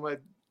God." So my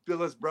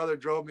billet's brother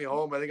drove me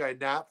home. I think I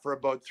napped for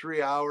about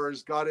 3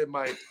 hours, got in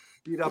my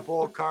beat up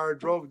old car,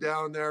 drove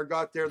down there,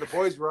 got there. The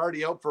boys were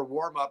already out for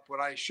warm up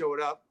when I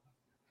showed up.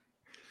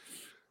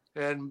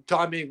 And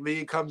Tommy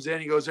Lee comes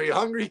in. He goes, "Are you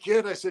hungry,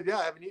 kid?" I said, "Yeah,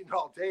 I haven't eaten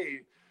all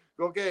day."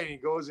 Okay, and he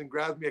goes and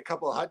grabs me a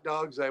couple of hot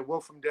dogs. I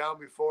wolf them down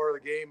before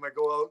the game. I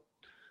go out,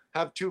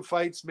 have 2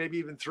 fights, maybe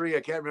even 3. I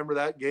can't remember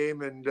that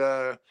game. And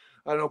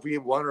I don't know if we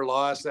won or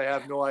lost. I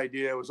have no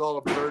idea. It was all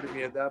a blur to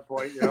me at that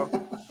point, you know.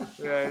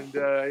 And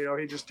you know,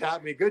 he just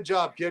tapped me. Good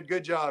job, kid.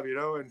 Good job, you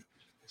know. And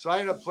so I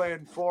ended up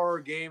playing 4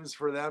 games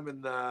for them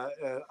in the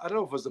I don't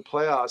know if it was the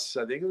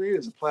playoffs. I think it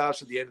was the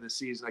playoffs at the end of the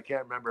season. I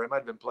can't remember. It might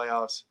have been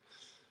playoffs.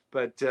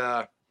 But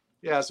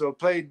yeah, so I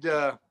played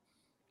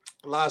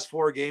last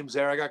 4 games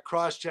there. I got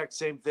cross-checked,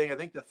 same thing. I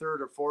think the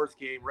 3rd or 4th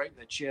game, right in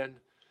the chin,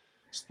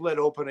 split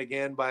open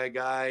again by a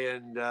guy.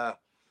 And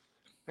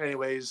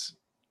anyways,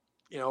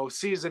 you know,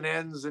 season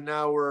ends, and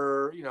now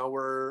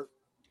we're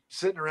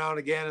sitting around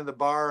again in the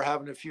bar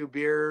having a few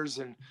beers,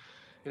 and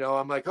you know,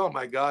 I'm like, oh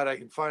my God, I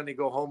can finally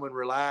go home and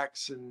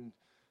relax and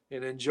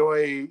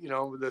enjoy, you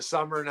know, the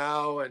summer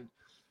now.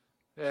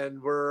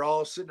 And we're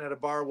all sitting at a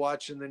bar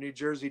watching the New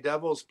Jersey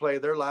Devils play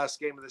their last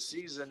game of the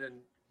season, and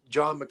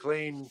John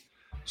McLean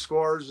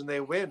scores and they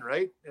win,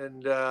 right?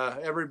 And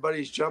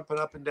everybody's jumping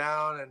up and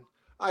down, and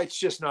it's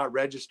just not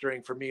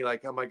registering for me.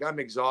 Like, I'm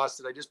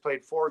exhausted. I just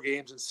played 4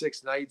 games in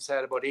 6 nights,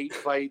 had about 8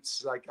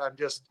 fights. Like, I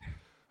just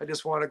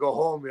want to go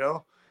home, you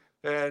know?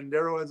 And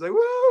everyone's like,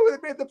 whoa,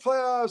 they made the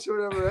playoffs or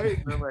whatever, right?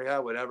 And I'm like,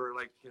 whatever.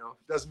 Like, you know,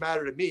 it doesn't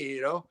matter to me,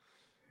 you know?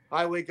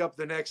 I wake up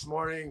the next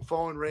morning,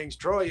 phone rings.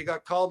 Troy, you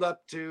got called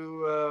up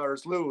to, or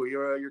it's Lou,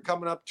 you're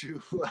coming up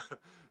to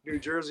New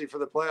Jersey for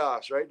the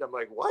playoffs, right? And I'm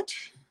like, what?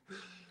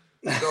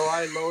 So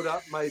I load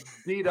up my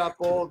beat up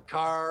old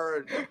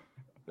car,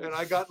 and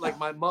I got like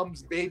my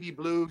mom's baby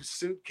blue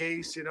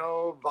suitcase, you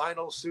know,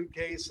 vinyl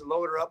suitcase, and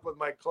load her up with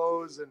my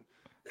clothes and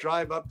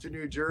drive up to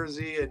New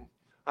Jersey. And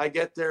I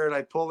get there and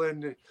I pull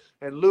in,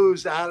 and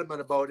Lou's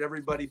adamant about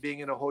everybody being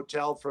in a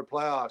hotel for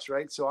playoffs,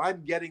 right? So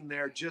I'm getting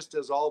there just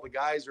as all the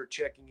guys are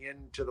checking in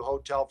to the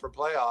hotel for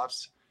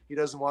playoffs. He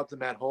doesn't want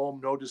them at home,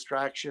 no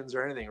distractions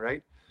or anything,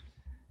 right?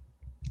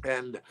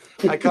 And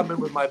I come in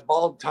with my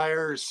bald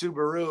tire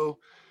Subaru,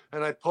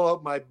 and I pull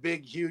out my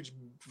big, huge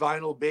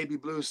vinyl baby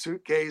blue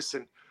suitcase,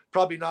 and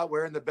probably not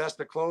wearing the best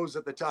of clothes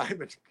at the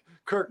time. And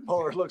Kirk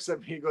Muller looks at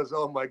me, he goes,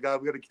 oh my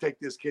God, we got to take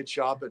this kid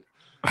shopping.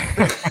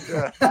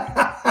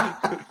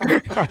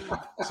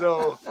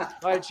 So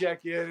I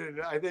check in,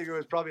 and I think it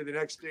was probably the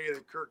next day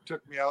that Kirk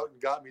took me out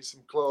and got me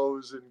some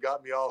clothes and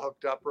got me all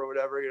hooked up or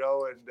whatever, you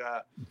know,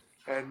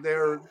 and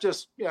they're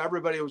just, yeah,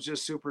 everybody was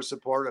just super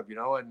supportive, you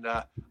know, and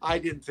I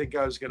didn't think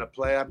I was going to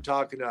play. I'm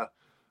talking to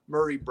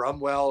Murray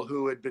Brumwell,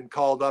 who had been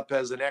called up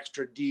as an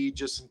extra D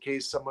just in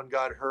case someone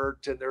got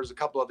hurt, and there's a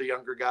couple of the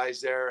younger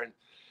guys there, and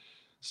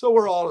so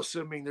we're all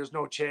assuming there's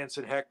no chance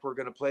in heck we're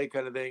going to play,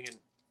 kind of thing.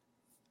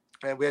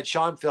 And we had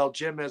Schoenfeld,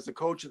 Jim, as the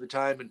coach at the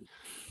time. And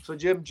so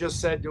Jim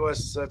just said to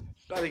us, I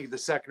think the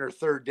 2nd or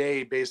 3rd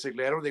day,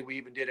 basically, I don't think we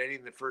even did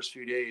anything the first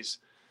few days,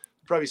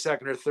 probably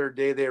 2nd or 3rd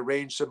day, they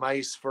arranged some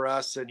ice for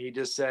us. And he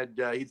just said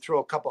he'd throw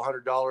a couple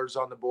 $100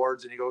 on the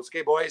boards, and he goes,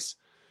 okay, boys,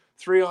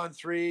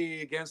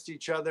 3-on-3 against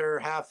each other,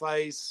 half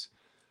ice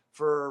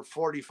for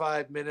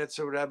 45 minutes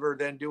or whatever,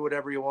 then do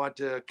whatever you want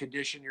to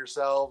condition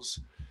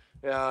yourselves.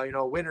 You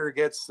know, winner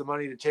gets the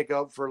money to take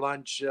out for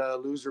lunch,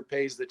 loser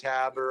pays the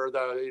tab or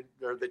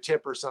the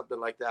tip or something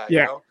like that,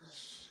 yeah. You know?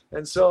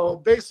 And so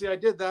basically I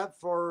did that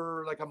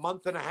for like a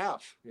month and a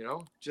half, you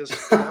know,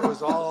 just that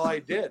was all I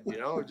did, you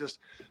know, just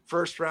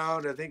first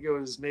round. I think it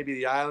was maybe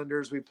the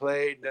Islanders we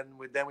played. Then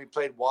we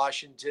played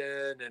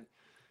Washington, and,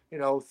 you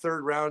know,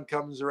 3rd round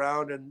comes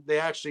around, and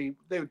they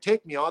would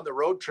take me on the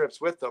road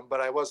trips with them,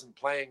 but I wasn't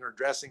playing or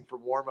dressing for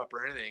warm up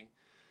or anything.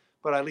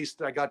 But at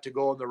least I got to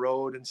go on the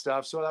road and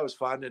stuff. So that was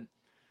fun. And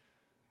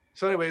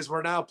so anyways,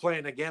 we're now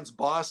playing against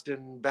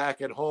Boston back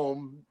at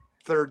home,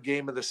 3rd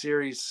game of the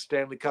series,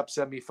 Stanley Cup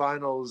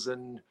semifinals.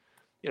 And,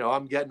 you know,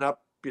 I'm getting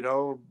up, you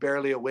know,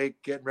 barely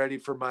awake, getting ready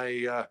for my,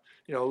 you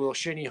know, little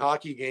shinny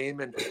hockey game,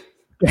 and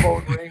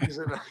phone rings,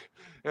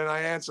 and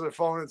I answer the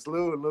phone. It's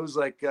Lou, and Lou's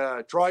like,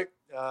 Troy,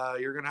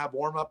 you're going to have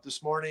warm up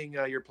this morning.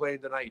 You're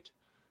playing tonight.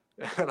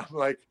 And I'm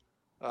like,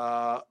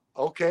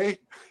 okay.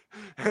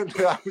 And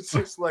I was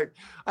just like,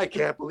 I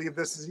can't believe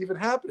this is even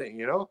happening,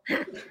 you know?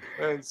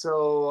 And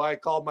so I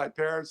called my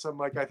parents. I'm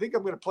like, I think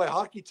I'm going to play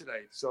hockey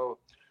tonight. So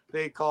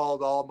they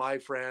called all my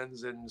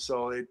friends. And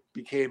so it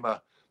became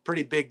a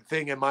pretty big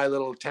thing in my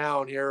little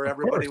town here.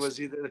 Everybody was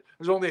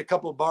there's only a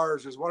couple of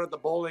bars. There's one at the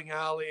bowling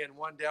alley and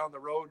one down the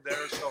road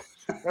there. So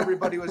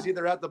everybody was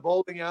either at the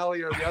bowling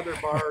alley or the other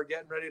bar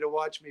getting ready to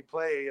watch me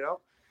play, you know?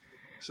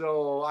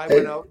 So I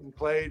went out and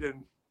played,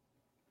 and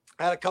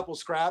had a couple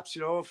scraps,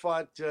 you know,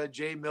 fought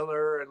Jay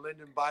Miller and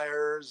Lyndon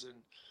Byers,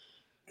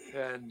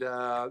 and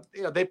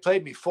you know, they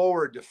played me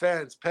forward,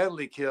 defense,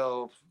 penalty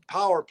kill,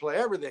 power play,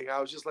 everything.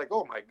 I was just like,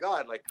 oh my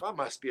God, like I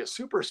must be a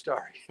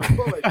superstar. You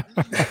know? Like,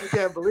 I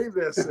can't believe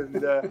this.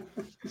 And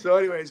so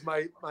anyways,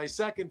 my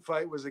second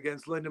fight was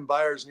against Lyndon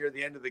Byers near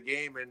the end of the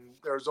game, and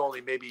there was only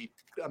maybe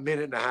a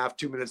minute and a half,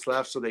 2 minutes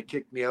left, so they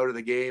kicked me out of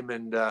the game.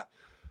 And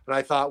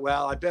I thought,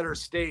 well, I better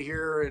stay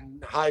here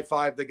and high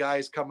five the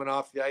guys coming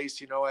off the ice.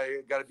 You know,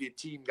 I got to be a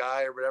team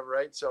guy or whatever,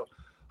 right? So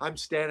I'm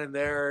standing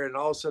there, and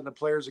all of a sudden the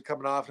players are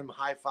coming off, and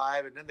high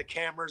five, and then the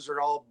cameras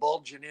are all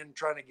bulging in,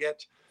 trying to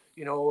get,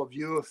 you know, a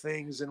view of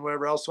things and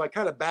whatever else. So I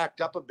kind of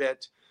backed up a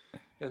bit,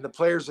 and the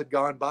players had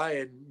gone by,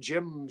 and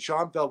Jim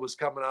Schoenfeld was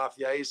coming off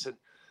the ice, and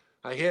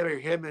I hear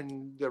him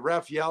and the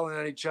ref yelling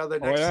at each other.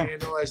 Next thing you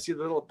know, I see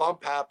the little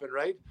bump happen,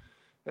 right?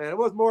 And it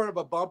was more of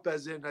a bump,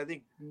 as in I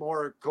think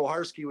more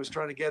Koharski was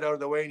trying to get out of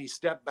the way, and he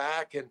stepped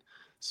back and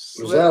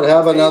was that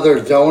have another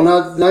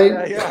donut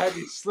night? Yeah.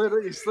 He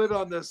slid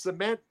on the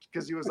cement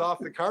because he was off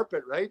the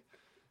carpet, right?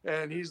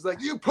 And he's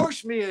like, "You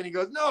pushed me," and he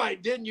goes, "No, I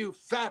didn't, you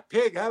fat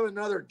pig. Have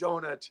another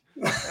donut."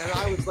 And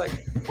I was like,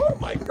 "Oh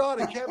my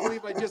God, I can't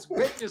believe I just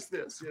witnessed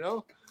this," you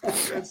know?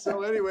 And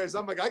so anyways,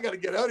 I'm like, I got to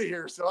get out of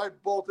here. So I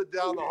bolted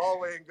down the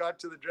hallway and got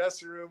to the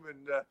dressing room,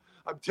 and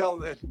I'm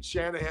telling that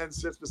Shanahan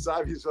sits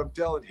beside me. So I'm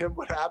telling him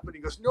what happened.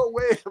 He goes, "No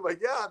way." I'm like,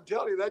 "Yeah, I'm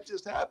telling you, that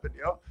just happened,"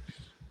 you know?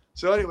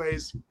 So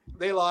anyways,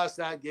 they lost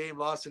that game,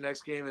 lost the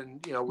next game.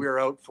 And, you know, we were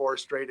out 4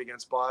 straight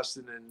against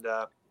Boston. And,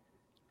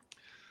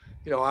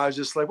 you know, I was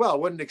just like, well,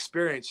 what an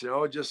experience, you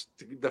know, just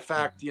the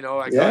fact, you know,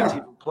 I got to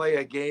even play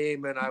a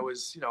game, and I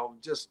was, you know,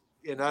 just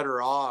in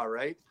utter awe,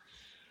 right?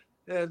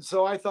 And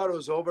so I thought it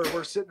was over.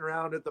 We're sitting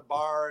around at the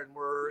bar, and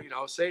we're, you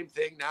know, same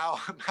thing now.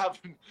 I'm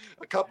having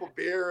a couple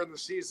beer and the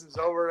season's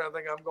over. I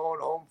think I'm going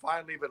home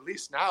finally, but at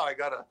least now I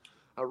got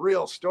a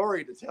real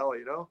story to tell,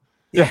 you know?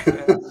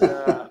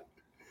 Yeah.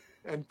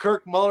 And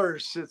Kirk Muller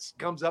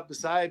comes up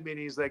beside me, and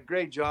he's like,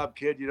 "Great job,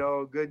 kid. You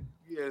know, good.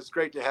 Yeah, it's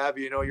great to have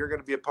you. You know, you're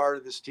going to be a part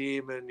of this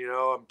team, and, you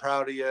know, I'm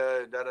proud of you."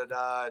 And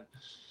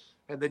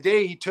And the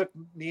day he took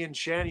me and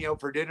Shanny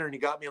out for dinner, and he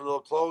got me a little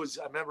clothes,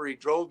 I remember he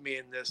drove me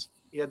in this.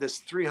 He had this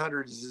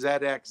 300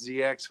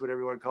 ZX, whatever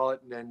you want to call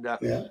it, and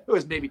it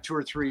was maybe 2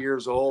 or 3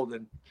 years old,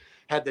 and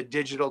had the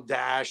digital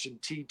dash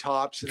and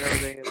T-tops and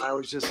everything. And I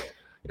was just,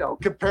 you know,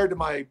 compared to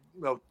my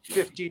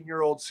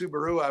 15-year-old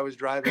Subaru I was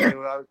driving,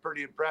 I was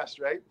pretty impressed,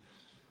 right?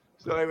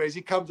 So anyways,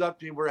 he comes up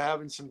to me, we're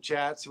having some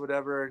chats or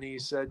whatever, and he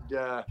said,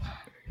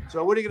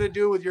 "So what are you going to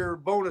do with your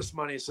bonus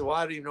money?" So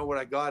I don't even know what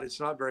I got.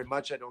 It's not very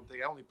much, I don't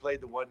think. I only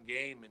played the 1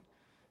 game. And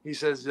he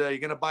says, "You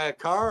going to buy a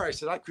car?" I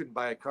said, "I couldn't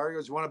buy a car." He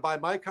goes, "You want to buy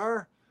my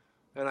car?"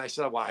 And I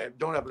said, "Well, I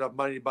don't have enough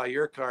money to buy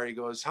your car." He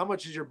goes, "How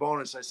much is your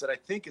bonus?" I said, "I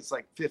think it's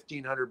like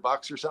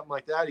 $1,500 or something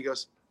like that." He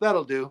goes,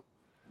 "That'll do."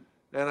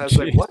 And I was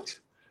like, "What?"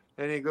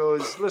 And he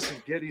goes, "Listen,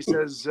 kid," he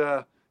says,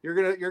 you're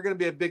gonna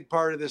be a big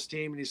part of this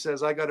team." And he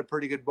says, "I got a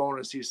pretty good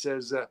bonus." He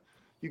says,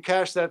 "You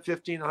cash that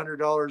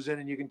 $1,500 in,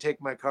 and you can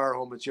take my car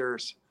home. It's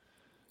yours."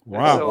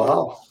 Wow.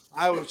 So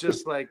I was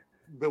just like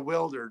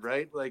bewildered,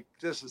 right? Like,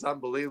 this is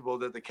unbelievable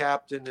that the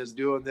captain is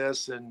doing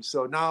this. And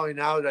so now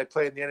that I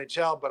play in the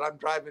NHL, but I'm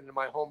driving to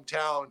my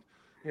hometown,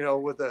 you know,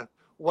 with a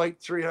white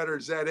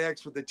 300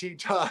 ZX with the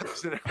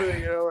T-tops and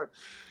everything, you know. And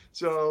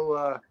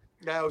so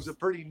yeah, it was a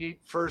pretty neat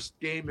first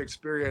game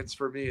experience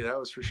for me. That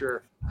was for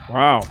sure.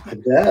 Wow. I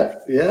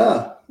bet.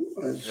 Yeah.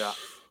 Yeah.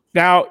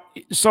 Now,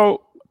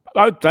 so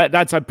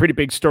that's a pretty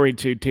big story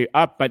to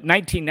up, but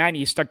 1990,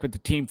 you stuck with the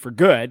team for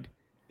good.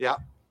 Yeah.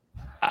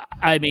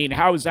 I mean,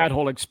 how was that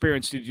whole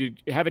experience? Did you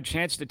have a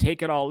chance to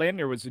take it all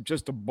in, or was it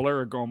just a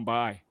blur going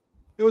by?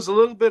 It was a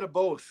little bit of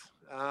both.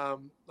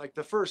 Like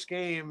the first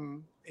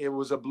game, it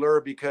was a blur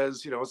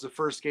because, you know, it was the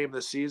first game of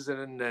the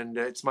season, and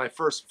it's my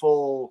first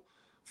full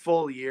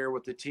year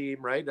with the team,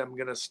 right? I'm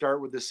going to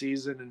start with the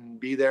season and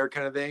be there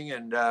kind of thing.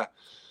 And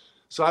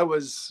so I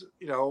was,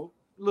 you know,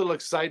 a little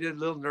excited, a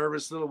little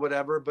nervous, a little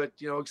whatever, but,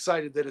 you know,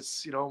 excited that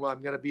it's, you know,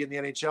 I'm going to be in the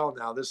NHL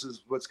now. This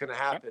is what's going to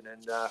happen.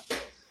 And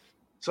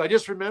so I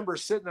just remember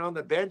sitting on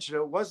the bench, and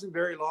it wasn't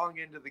very long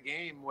into the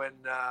game when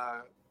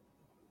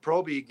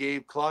Proby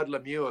gave Claude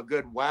Lemieux a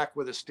good whack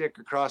with a stick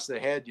across the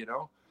head, you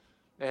know.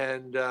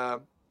 And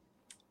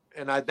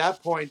at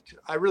that point,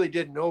 I really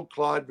didn't know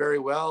Claude very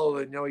well.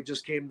 And, you know, he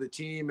just came to the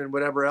team and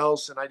whatever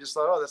else. And I just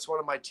thought, oh, that's one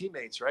of my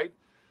teammates, right?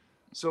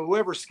 So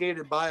whoever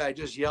skated by, I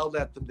just yelled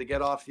at them to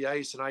get off the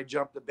ice, and I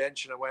jumped the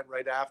bench and I went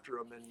right after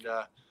him. And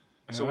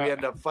so we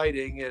ended up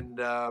fighting,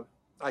 and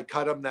I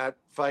cut him that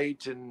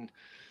fight. And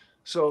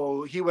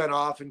so he went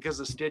off, and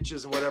because of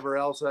stitches and whatever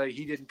else,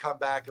 he didn't come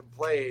back and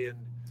play. And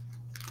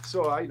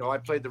so I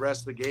played the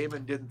rest of the game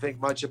and didn't think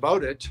much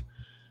about it.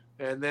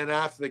 And then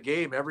after the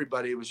game,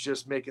 everybody was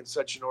just making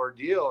such an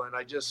ordeal. And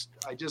I just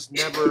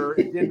never,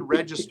 it didn't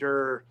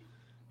register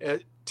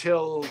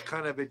till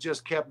kind of, it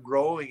just kept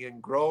growing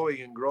and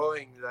growing and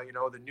growing, you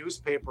know, the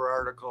newspaper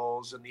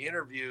articles and the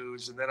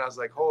interviews. And then I was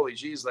like, holy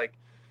geez, like,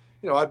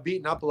 you know, I've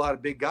beaten up a lot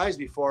of big guys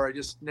before. I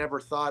just never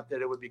thought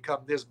that it would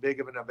become this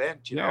big of an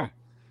event, you know?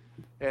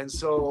 And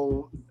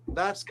so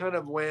that's kind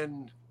of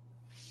when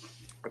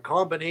a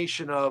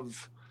combination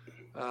of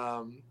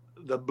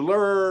the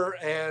blur,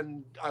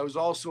 and I was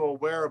also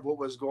aware of what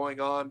was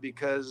going on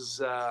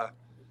because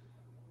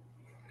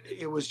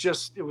it was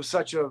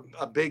such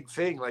a big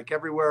thing. Like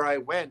everywhere I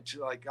went,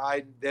 like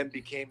I then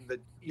became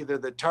either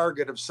the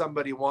target of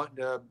somebody wanting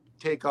to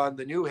take on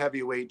the new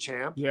heavyweight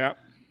champ,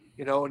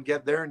 you know, and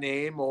get their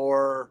name,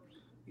 or,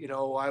 you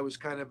know, I was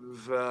kind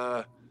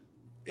of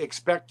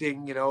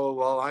expecting, you know,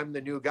 well, I'm the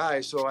new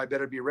guy, so I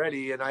better be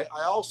ready. And I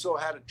also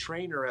had a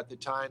trainer at the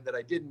time that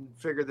I didn't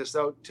figure this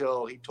out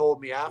till he told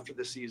me after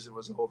the season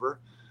was over.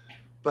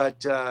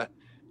 But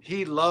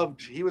he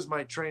was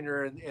my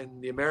trainer in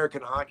the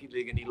American Hockey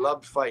League, and he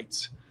loved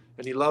fights,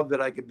 and he loved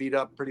that I could beat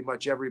up pretty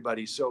much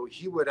everybody. So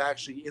he would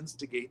actually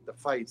instigate the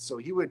fights. So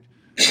he would,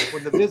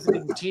 when the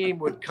visiting team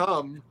would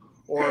come,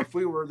 or if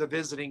we were the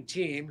visiting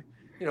team,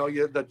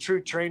 the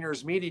true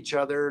trainers meet each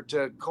other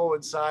to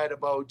coincide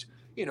about,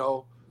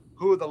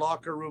 who the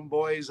locker room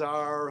boys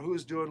are,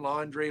 who's doing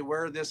laundry,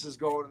 where this is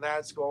going and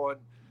that's going.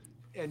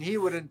 And he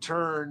would in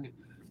turn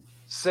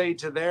say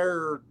to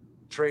their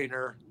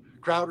trainer,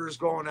 Crowder's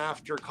going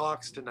after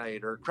Cox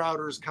tonight, or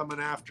Crowder's coming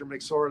after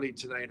McSorley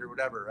tonight, or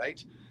whatever,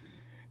 right?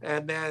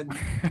 And then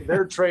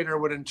their trainer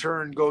would in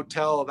turn go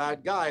tell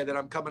that guy that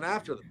I'm coming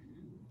after them.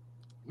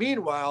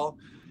 Meanwhile,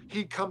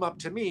 he'd come up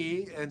to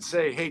me and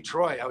say, hey,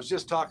 Troy, I was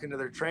just talking to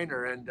their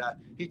trainer, and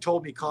he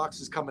told me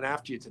Cox is coming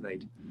after you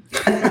tonight.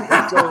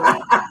 And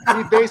so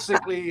he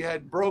basically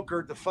had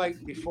brokered the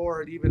fight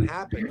before it even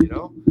happened,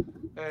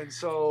 And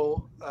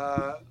so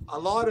a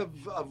lot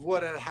of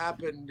what had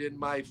happened in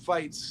my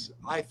fights,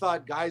 I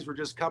thought guys were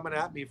just coming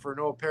at me for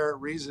no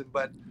apparent reason,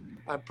 but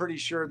I'm pretty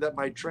sure that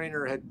my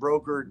trainer had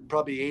brokered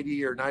probably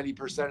 80 or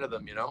 90% of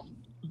them,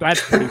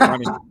 That's pretty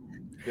funny.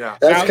 Yeah.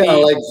 That's kind of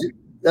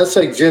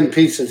like Jim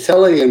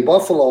Pizzatelli in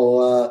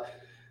Buffalo.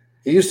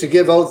 He used to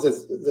give out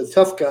the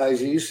tough guys.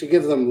 He used to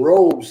give them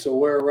robes to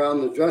wear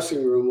around the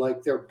dressing room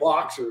like they're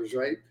boxers,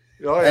 right?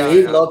 Oh, yeah, and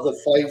he loved the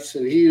fights,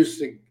 and he used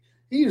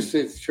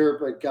to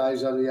chirp at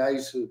guys on the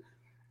ice and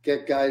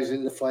get guys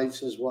into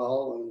fights as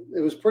well. And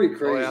it was pretty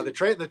crazy. Oh,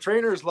 yeah, the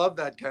trainers love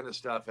that kind of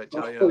stuff, I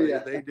tell you. Yeah.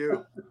 They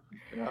do.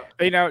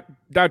 Yeah.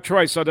 Now,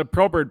 Troy, so the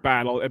Probert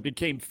battle, it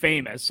became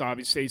famous,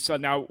 obviously. So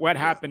now what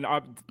happened?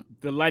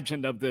 The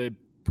legend of the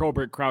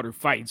Probert Crowder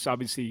fights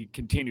obviously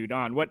continued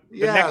on.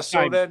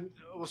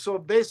 So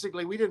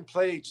basically we didn't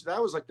play that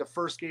was like the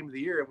first game of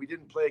the year, and we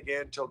didn't play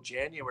again until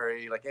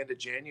January, like end of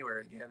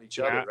January again each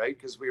other, right?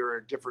 Because we were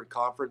at different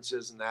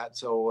conferences and that.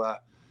 So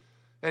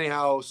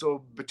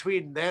so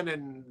between then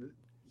and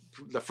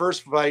the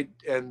first fight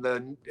and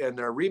the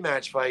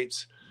rematch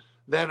fights,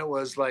 then it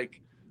was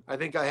like I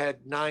think I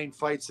had 9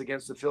 fights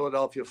against the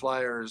Philadelphia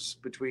Flyers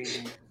between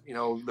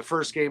the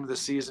first game of the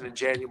season in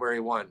January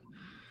 1.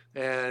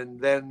 And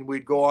then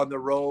we'd go on the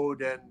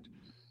road, and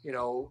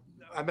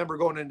I remember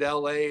going into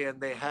LA, and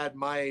they had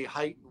my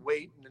height and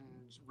weight and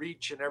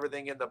reach and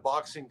everything in the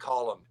boxing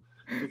column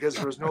because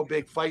there was no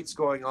big fights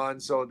going on.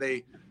 So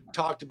they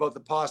talked about the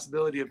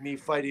possibility of me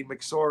fighting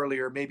McSorley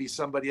or maybe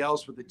somebody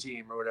else with the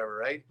team or whatever,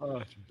 right?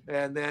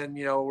 And then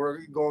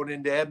we're going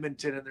into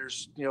Edmonton, and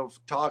there's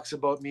talks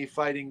about me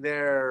fighting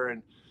there,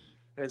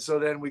 and so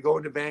then we go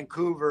into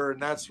Vancouver,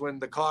 and that's when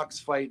the Cox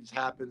fight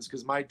happens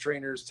because my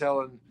trainer's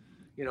telling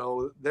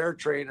their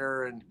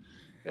trainer, and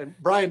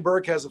Brian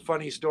Burke has a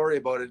funny story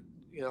about it.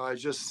 I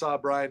just saw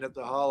Brian at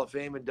the Hall of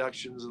Fame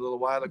inductions a little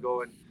while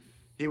ago, and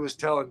he was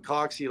telling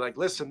Coxie, like,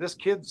 listen, this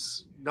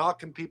kid's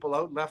knocking people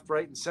out left,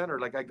 right, and center.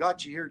 Like, I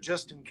got you here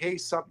just in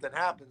case something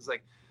happens.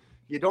 Like,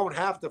 you don't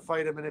have to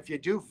fight him. And if you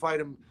do fight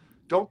him,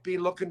 don't be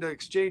looking to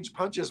exchange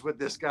punches with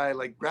this guy.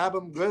 Like, grab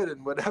him good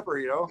and whatever,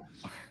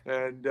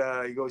 And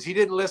he goes, he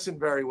didn't listen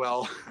very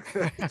well.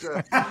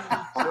 So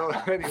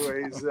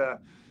anyways,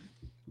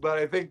 but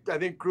I think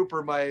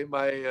Kruper,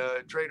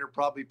 my trainer,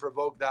 probably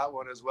provoked that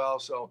one as well.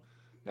 So,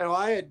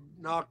 I had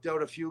knocked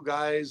out a few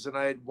guys, and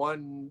I had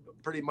won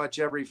pretty much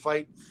every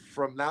fight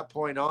from that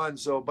point on.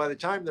 So by the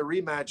time the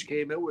rematch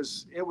came, it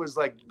was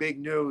like big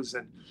news.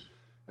 And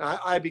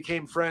I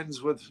became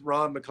friends with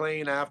Ron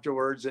McLean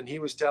afterwards, and he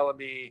was telling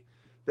me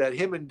that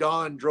him and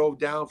Don drove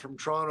down from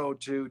Toronto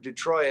to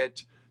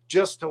Detroit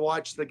just to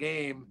watch the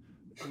game.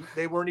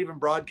 They weren't even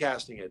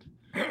broadcasting it.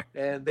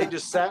 And they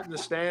just sat in the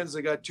stands.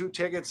 They got 2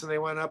 tickets, and they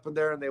went up in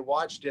there and they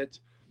watched it.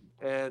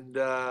 And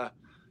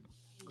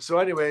so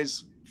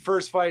anyways,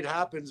 first fight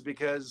happens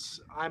because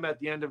I'm at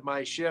the end of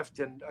my shift.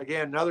 And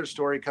again, another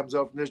story comes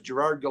out from this.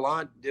 Gerard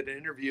Gallant did an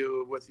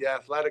interview with The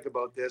Athletic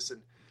about this. And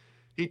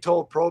he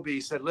told Proby, he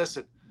said,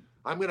 listen,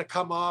 I'm going to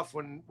come off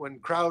when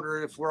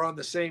Crowder, if we're on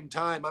the same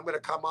time, I'm going to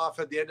come off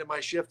at the end of my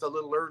shift a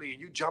little early,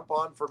 and you jump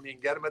on for me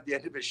and get him at the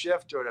end of his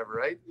shift or whatever,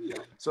 right? Yeah.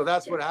 So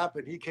that's what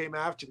happened. He came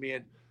after me,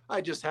 and I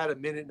just had a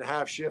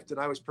 1.5-minute shift, and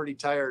I was pretty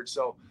tired.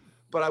 So,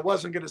 but I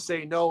wasn't going to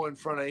say no in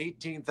front of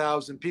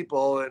 18,000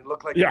 people and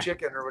look like a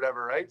chicken or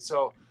whatever, right?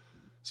 So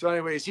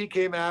anyways, he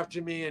came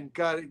after me and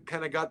kind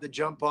of got the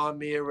jump on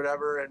me or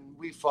whatever, and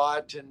we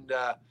fought. And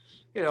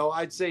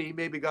I'd say he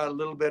maybe got a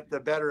little bit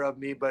the better of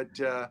me, but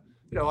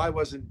I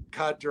wasn't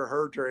cut or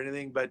hurt or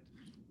anything. But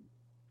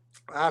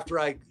after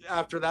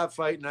that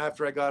fight, and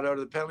after I got out of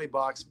the penalty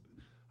box,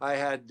 I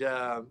had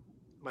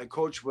my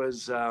coach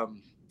was.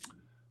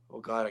 Oh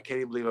God, I can't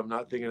even believe I'm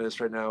not thinking of this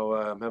right now.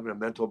 I'm having a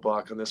mental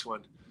block on this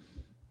one.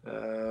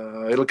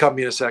 It'll come to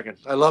me in a second.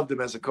 I loved him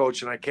as a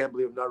coach, and I can't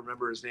believe I'm not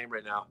remember his name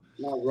right now.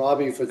 Not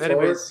Robbie Fitzgerald.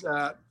 Anyways,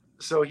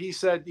 so he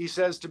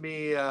says to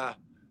me,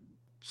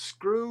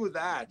 screw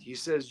that. He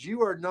says,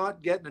 you are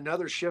not getting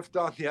another shift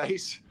on the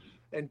ice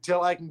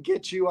until I can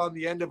get you on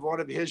the end of one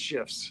of his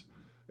shifts.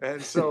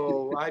 And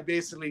so I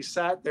basically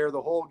sat there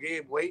the whole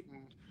game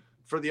waiting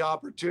for the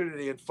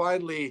opportunity. And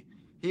finally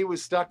he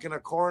was stuck in a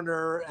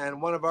corner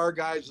and one of our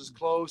guys was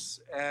close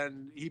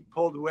and he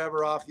pulled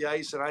whoever off the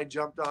ice and I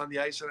jumped on the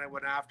ice and I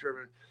went after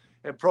him.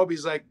 And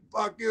Proby's like,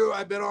 fuck you,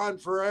 I've been on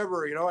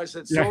forever. You know, I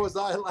said, so was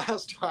I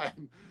last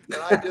time.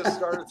 And I just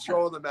started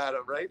throwing them at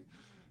him, right?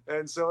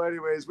 And so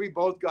anyways, we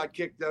both got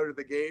kicked out of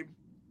the game.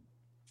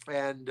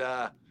 And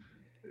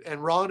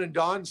Ron and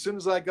Don, as soon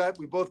as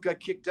we both got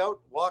kicked out,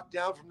 walked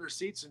down from their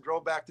seats and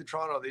drove back to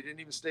Toronto. They didn't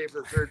even stay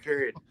for the third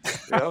period,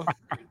 you know?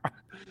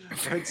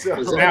 And so,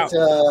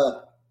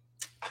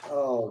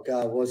 oh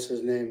God, what's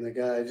his name? The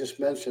guy I just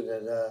mentioned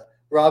it.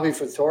 Robbie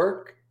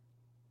Ftork?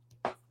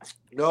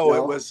 No,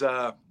 it was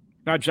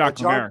not Jacques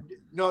Lemaire.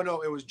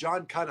 No, it was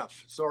John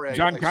Cuniff. Sorry,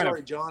 Cuniff.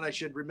 Sorry, John. I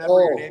should remember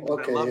your name.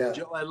 Okay,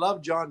 I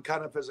love John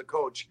Cuniff as a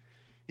coach.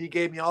 He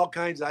gave me all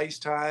kinds of ice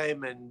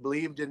time and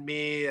believed in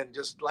me and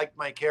just liked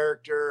my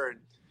character. And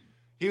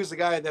he was the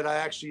guy that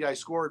I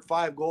scored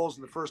 5 goals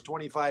in the first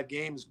 25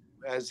 games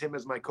as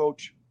my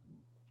coach.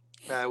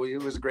 He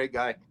was a great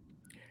guy.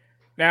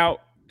 Now,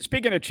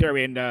 speaking of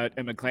Cherry and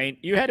McLean,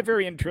 you had a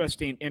very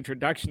interesting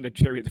introduction to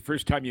Cherry the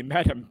first time you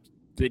met him,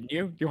 didn't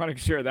you? Do you want to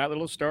share that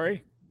little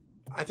story?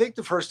 I think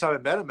the first time I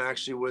met him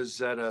actually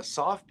was at a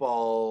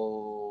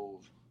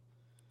softball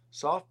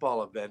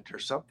event or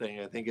something.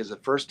 I think is the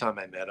first time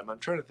I met him. I'm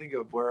trying to think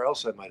of where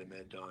else I might have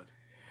met Don.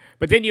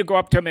 But then you go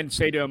up to him and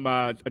say to him,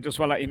 I just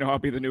want to let you know I'll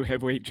be the new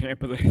heavyweight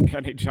champ of the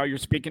NHL. You're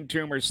speaking to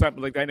him or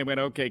something like that. And he went,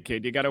 okay,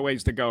 kid, you got a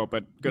ways to go,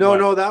 but good luck.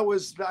 No,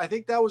 I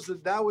think that was. So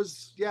that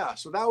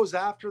was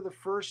after the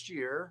first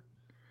year.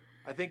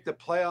 I think the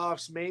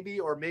playoffs maybe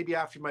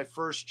after my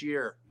first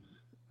year.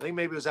 I think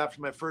maybe it was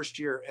after my first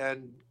year.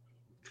 And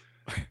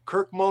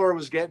Kirk Muller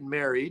was getting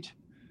married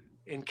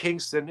in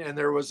Kingston, and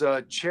there was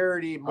a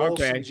charity.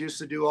 Molson's used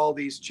to do all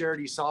these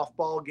charity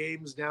softball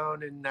games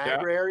down in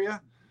Niagara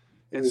area.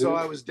 And so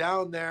I was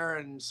down there,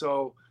 and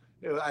so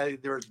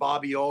there was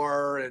Bobby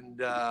Orr and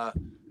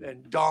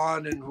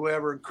Don and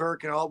whoever and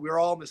Kirk and all. We were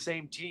all on the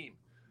same team,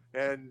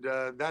 and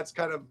that's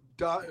kind of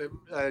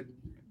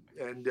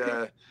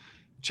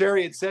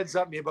Cherry had said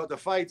something about the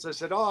fights. I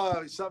said,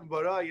 something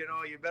about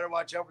you better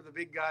watch out for the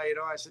big guy.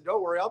 I said,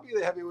 don't worry, I'll be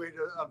the heavyweight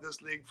of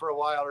this league for a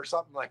while or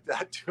something like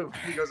that to him.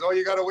 He goes,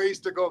 you got a ways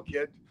to go,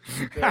 kid.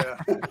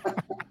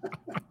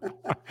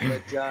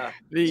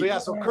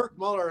 So Kirk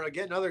Muller,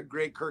 again, another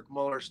great Kirk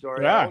Muller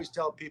story. I always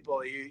tell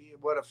people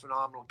what a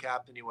phenomenal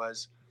captain he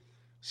was.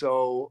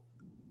 So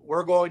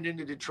we're going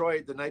into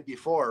Detroit the night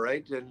before,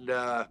 right?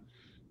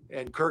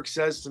 And Kirk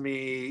says to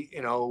me,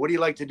 what do you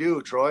like to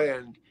do, Troy?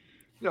 And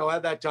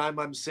at that time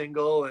I'm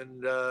single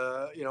and,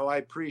 I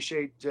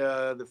appreciate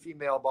the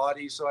female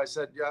body. So I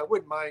said, I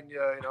wouldn't mind,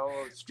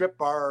 a strip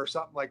bar or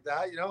something like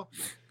that,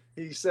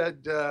 He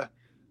said,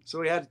 so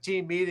we had a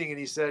team meeting and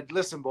he said,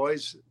 listen,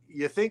 boys,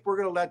 you think we're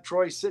going to let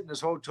Troy sit in his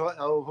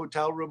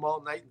hotel room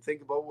all night and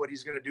think about what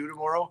he's going to do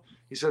tomorrow?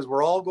 He says,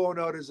 we're all going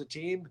out as a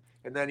team.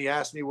 And then he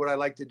asked me what I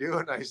like to do.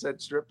 And I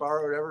said, strip bar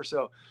or whatever.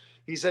 So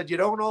he said, you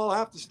don't all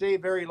have to stay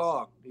very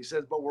long. He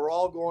says, but we're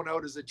all going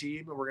out as a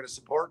team and we're going to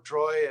support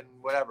Troy and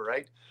whatever,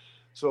 right?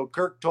 So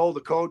Kirk told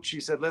the coach, he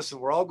said, listen,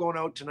 we're all going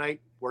out tonight.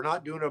 We're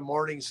not doing a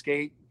morning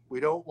skate. We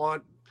don't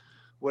want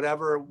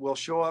whatever. We'll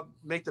show up,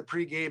 make the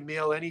pregame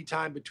meal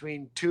anytime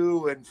between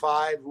 2 and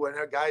 5 when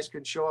our guys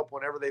can show up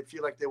whenever they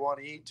feel like they want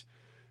to eat.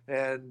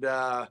 And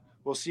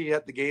we'll see you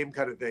at the game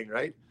kind of thing,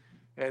 right?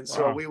 And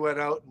so we went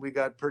out and we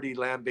got pretty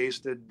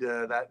lambasted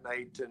that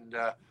night. And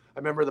I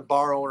remember the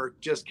bar owner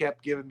just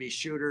kept giving me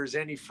shooters,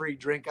 any free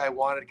drink I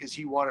wanted because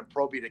he wanted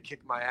Proby to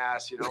kick my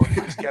ass, And he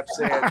just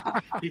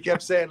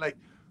kept saying, like,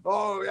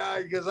 oh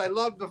yeah, because I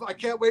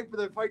can't wait for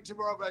the fight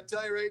tomorrow. But I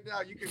tell you right now,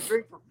 you can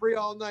drink for free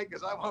all night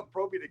because I want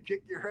Proby to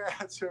kick your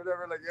ass or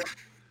whatever like that.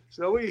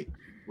 So we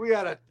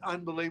had an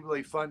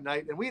unbelievably fun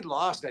night, and we'd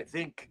lost, I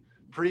think,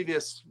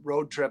 previous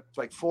road trip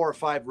like 4 or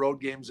 5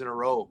 road games in a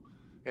row.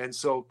 And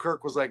so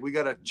Kirk was like, we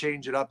got to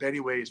change it up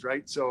anyways,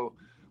 right? So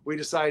we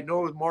decide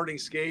no morning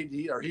skate,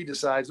 he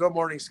decides no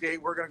morning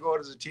skate. We're going to go out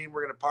as a team.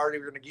 We're going to party.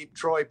 We're going to keep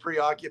Troy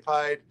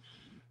preoccupied.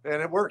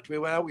 And it worked. We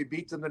went out, we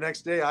beat them the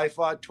next day. I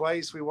fought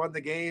twice. We won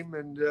the game.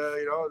 And,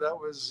 that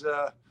was,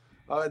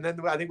 and then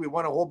I think we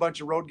won a whole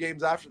bunch of road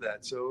games after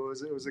that. So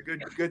it was a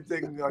good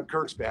thing on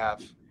Kirk's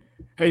behalf.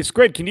 Hey,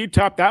 Squid, can you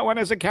top that one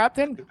as a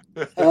captain?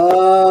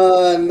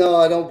 No,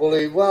 I don't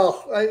believe.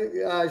 Well,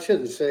 I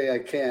shouldn't say I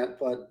can't,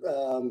 but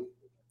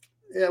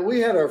we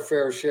had our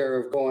fair share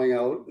of going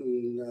out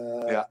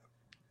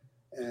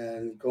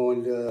and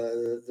going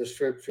to the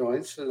strip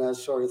joints and that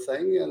sort of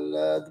thing.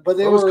 And but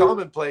they were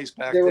commonplace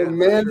back then. They were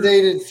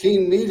mandated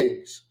team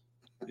meetings.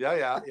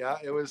 Yeah.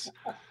 It was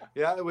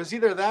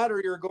either that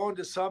or you're going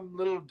to some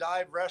little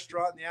dive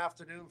restaurant in the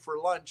afternoon for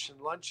lunch, and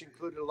lunch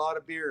included a lot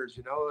of beers.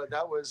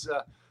 That was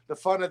the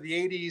fun of the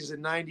 80s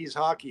and 90s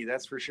hockey,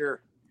 that's for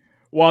sure.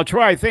 Well,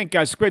 Troy, I think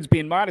Squid's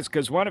being modest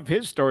because one of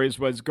his stories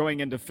was going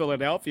into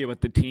Philadelphia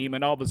with the team,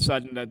 and all of a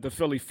sudden the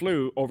Philly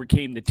flu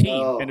overcame the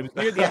team, and it was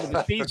near the end of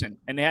the season,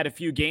 and they had a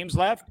few games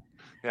left.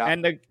 Yeah.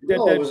 And it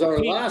was our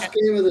last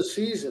game of the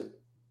season.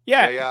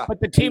 Yeah, but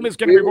the team was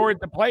going to reward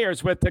the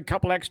players with a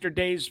couple extra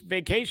days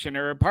vacation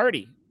or a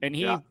party, and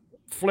he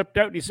flipped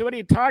out. And he said, "What are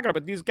you talking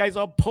about? These guys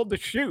all pulled the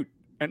chute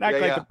and act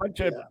like a bunch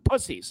of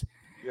pussies.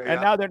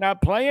 And now they're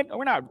not playing.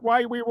 We're not.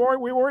 Why are we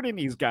rewarding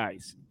these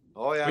guys?"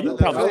 Oh yeah, well, you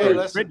tell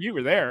me. You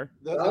were there.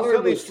 The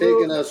Philly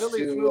flu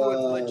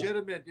was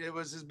legitimate. It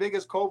was as big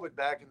as COVID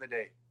back in the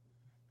day.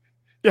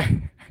 Yeah,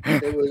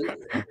 it was.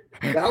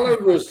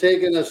 Ballard was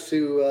taking us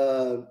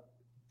to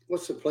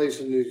what's the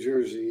place in New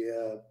Jersey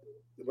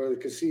where the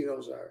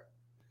casinos are?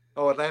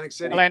 Oh, Atlantic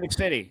City.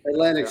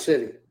 Atlantic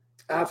City.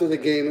 After the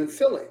game in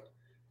Philly.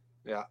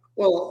 Yeah.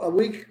 Well, a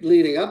week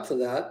leading up to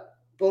that,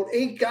 about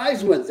 8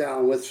 guys went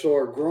down with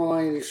sore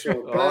groins,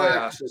 sore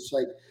backs. It's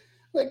like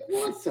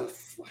what the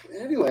fuck?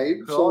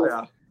 Anyway,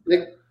 so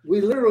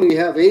we literally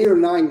have 8 or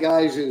 9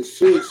 guys in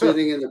suits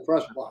sitting in the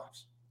press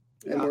box.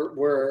 And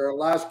we're our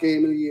last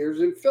game of the year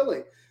is in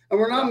Philly. And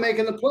we're not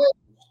making the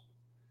playoffs.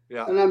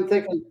 Yeah. And I'm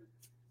thinking,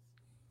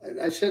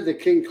 I said to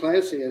King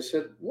Clancy, I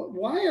said,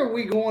 why are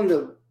we going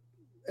to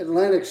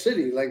Atlantic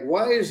City? Like,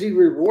 why is he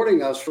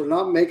rewarding us for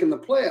not making the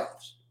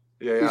playoffs?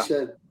 He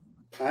said,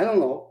 I don't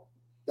know.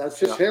 That's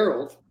just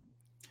Harold.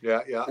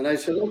 Yeah. And I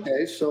said,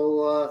 okay.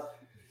 So,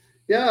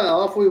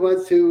 off we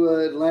went to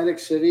Atlantic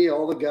City,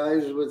 all the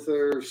guys with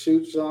their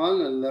suits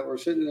on and that were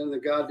sitting in the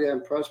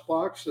goddamn press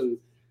box. And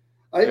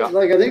I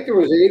think there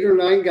was 8 or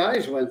 9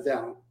 guys went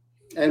down.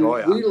 And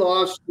we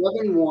lost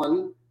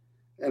 7-1.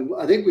 And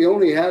I think we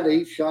only had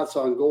 8 shots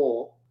on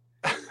goal.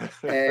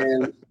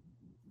 And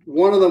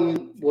one of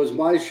them was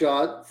my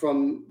shot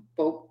from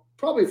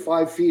probably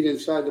 5 feet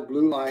inside the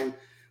blue line,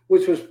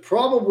 which was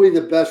probably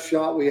the best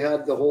shot we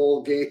had the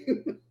whole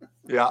game.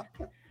 Yeah.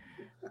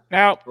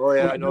 Now,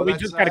 we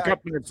just got a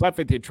couple minutes left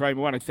with you, Troy.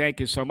 We want to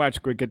thank you so much.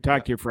 We could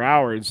talk to you for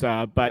hours.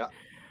 But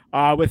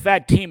with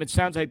that team, it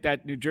sounds like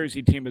that New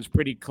Jersey team is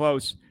pretty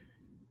close.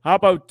 How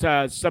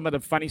about some of the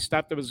funny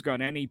stuff that was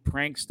going on? Any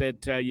pranks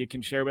that you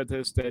can share with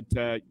us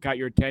that got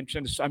your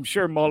attention? I'm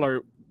sure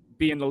Muller,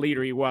 being the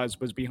leader he was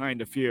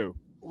behind a few.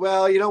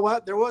 Well, you know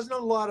what? There wasn't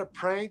a lot of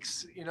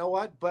pranks, you know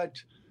what?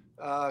 But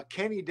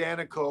Kenny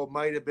Danico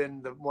might have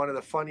been one of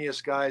the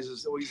funniest guys.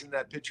 He's in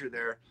that picture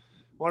there.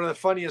 One of the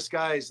funniest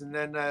guys. And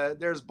then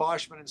there's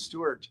Boschman and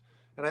Stewart.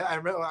 And I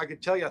remember, I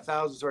could tell you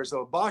 1,000 stories.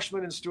 So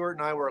Boschman and Stewart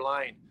and I were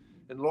lying.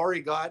 And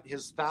Laurie got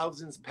his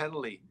 1,000th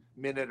penalty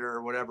minute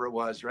or whatever it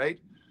was, right?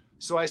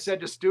 So I said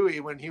to Stewie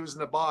when he was in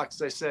the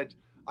box, I said,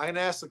 I'm going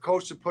to ask the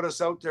coach to put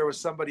us out there with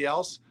somebody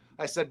else.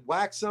 I said,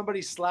 whack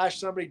somebody, slash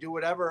somebody, do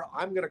whatever.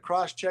 I'm going to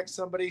cross-check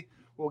somebody.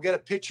 We'll get a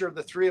picture of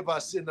the 3 of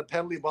us in the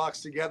penalty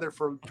box together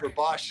for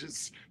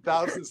Bosch's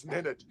 1,000th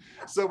minute.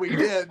 So we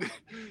did.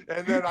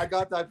 And then I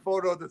got that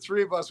photo of the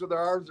 3 of us with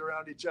our arms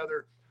around each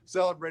other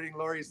celebrating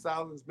Laurie's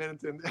 1,000th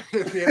minute in the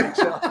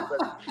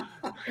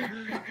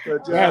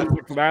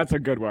NHL. That's a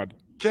good one.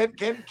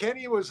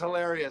 Kenny was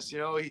hilarious. You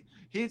know,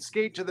 he'd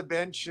skate to the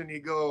bench and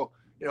he'd go,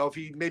 you know, if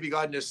he maybe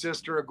got an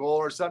assist or a goal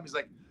or something, he's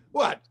like,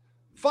 what?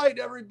 Fight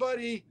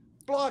everybody,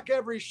 block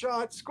every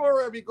shot,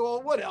 score every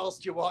goal. What else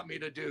do you want me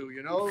to do?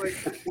 You know, like,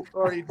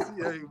 or he'd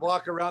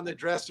walk around the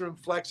dressing room,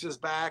 flex his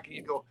back, and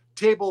he'd go,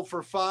 table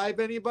for 5,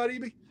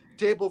 anybody?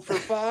 Table for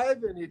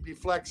 5, and he'd be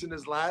flexing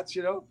his lats,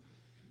 you know.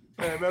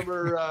 And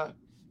I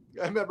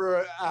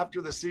remember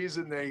after the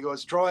season there, he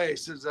goes, Troy, he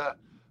says,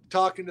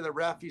 talking to the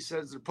ref, he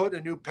says, they're putting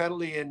a new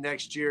penalty in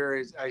next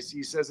year.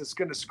 He says, it's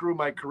going to screw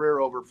my career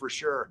over for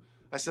sure.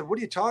 I said, what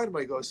are you talking about?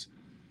 He goes,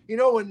 you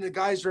know, when the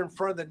guys are in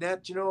front of the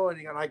net, you know,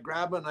 and I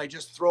grab them and I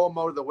just throw them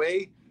out of the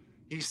way.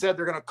 He said,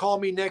 they're going to call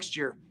me next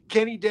year.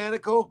 Kenny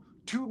Danico,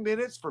 2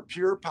 minutes for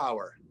pure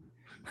power.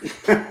 He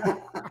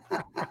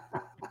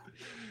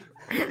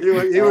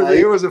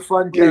was a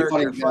fun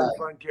character,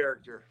 fun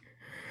character.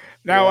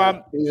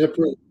 Now, he's a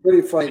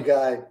pretty funny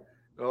guy.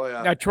 Oh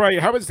yeah. Now,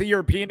 Troy, how was the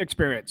European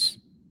experience?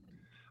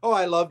 Oh,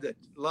 I loved it.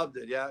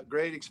 Yeah,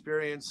 great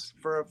experience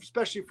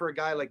especially for a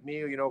guy like me,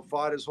 you know,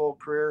 fought his whole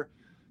career,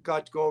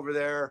 got to go over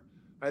there.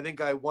 I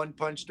think I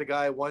one-punched a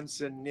guy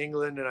once in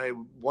England and I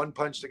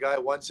one-punched a guy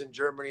once in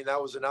Germany. And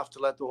that was enough to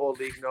let the whole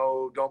league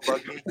know, don't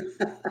bug me.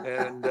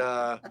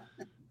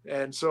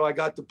 And so I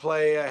got to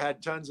play. I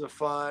had tons of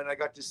fun. I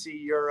got to see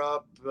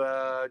Europe.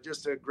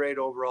 Just a great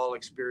overall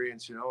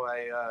experience. You know,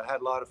 I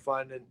had a lot of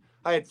fun and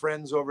I had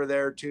friends over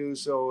there too.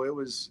 So it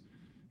was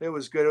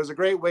good. It was a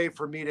great way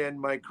for me to end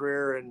my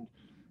career. And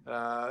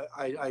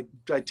I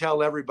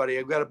tell everybody,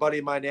 I've got a buddy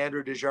of mine,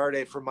 Andrew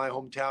Desjardins from my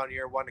hometown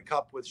here, won a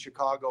cup with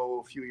Chicago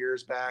a few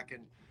years back.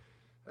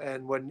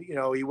 And when, you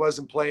know, he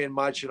wasn't playing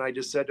much and I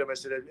just said to him, I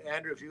said,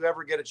 Andrew, if you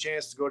ever get a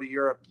chance to go to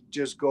Europe,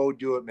 just go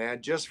do it, man,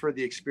 just for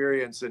the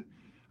experience. And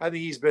I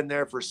think he's been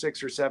there for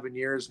 6 or 7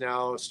 years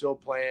now, still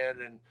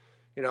playing. And,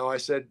 you know, I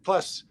said,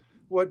 plus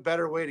what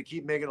better way to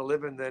keep making a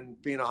living than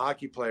being a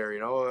hockey player? You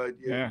know,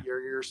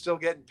 you're still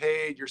getting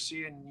paid. You're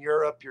seeing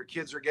Europe. Your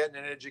kids are getting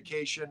an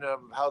education of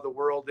how the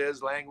world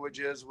is,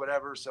 languages,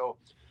 whatever. So,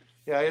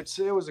 yeah,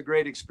 it was a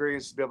great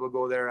experience to be able to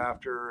go there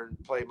after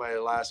and play my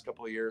last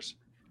couple of years.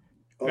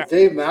 Well,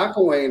 Dave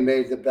McElwain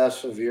made the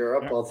best of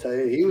Europe. I'll tell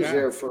you, he was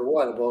there for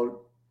what,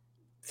 about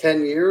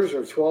 10 years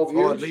or 12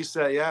 years? Oh, at least,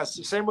 yeah.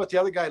 Same with the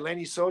other guy,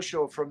 Lenny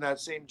Socho from that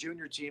same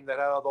junior team that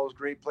had all those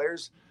great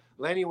players.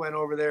 Lenny went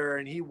over there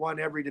and he won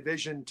every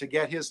division to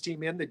get his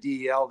team in the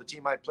DEL, the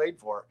team I played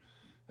for.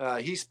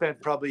 He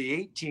spent probably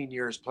 18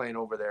 years playing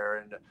over there.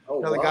 And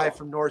another guy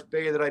from North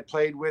Bay that I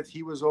played with,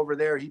 he was over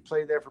there. He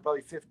played there for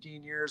probably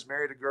 15 years,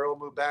 married a girl,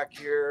 moved back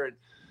here. And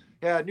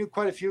yeah, I knew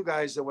quite a few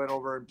guys that went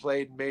over and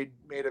played and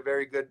made a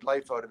very good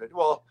life out of it.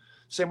 Well,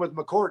 same with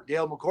McCourt,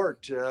 Dale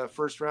McCourt,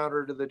 first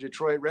rounder to the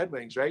Detroit Red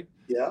Wings, right?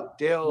 Yeah.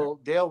 Dale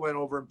went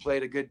over and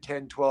played a good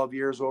 10, 12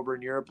 years over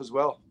in Europe as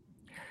well.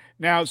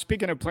 Now,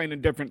 speaking of playing in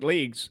different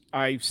leagues,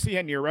 I see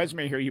in your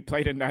resume here you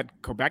played in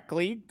that Quebec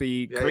league.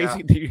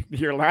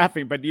 You're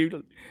laughing, but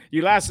you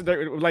lasted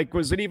there. Like,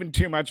 was it even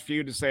too much for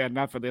you to say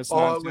enough of this?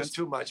 Nonsense? It was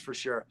too much for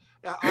sure.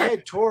 I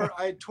had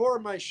tore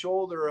my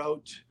shoulder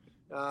out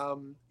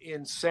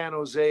in San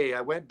Jose.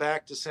 I went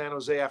back to San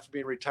Jose after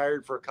being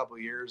retired for a couple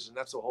of years, and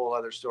that's a whole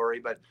other story.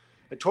 But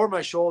I tore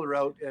my shoulder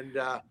out, and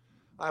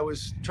I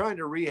was trying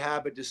to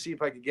rehab it to see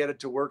if I could get it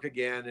to work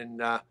again.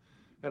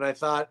 And I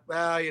thought,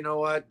 well, you know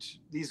what?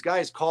 These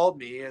guys called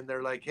me and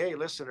they're like, hey,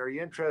 listen, are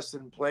you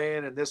interested in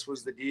playing? And this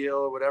was the deal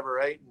or whatever,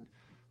 right? And I'm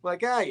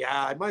like,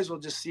 yeah, I might as well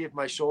just see if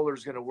my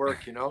shoulder's going to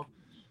work, you know?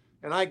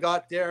 And I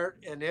got there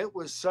and it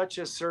was such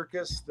a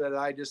circus that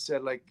I just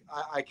said, like,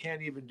 I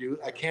can't even do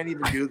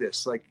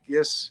this. Like,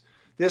 this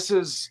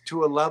is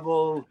to a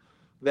level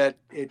that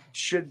it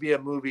should be a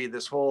movie,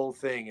 this whole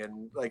thing.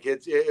 And like,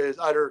 it is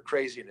utter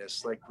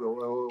craziness. Like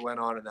what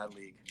went on in that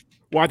league.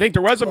 Well, I think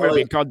there was a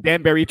movie called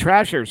Danbury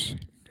Trashers.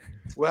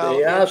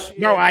 Well,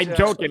 I'm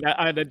joking.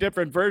 On a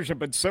different version,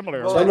 but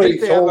similar. Well, I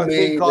think they have a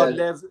thing called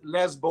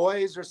Les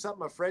Boys or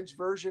something, a French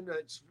version.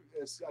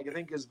 I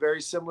think is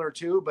very similar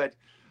too, but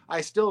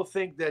I still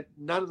think that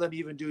none of them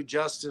even do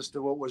justice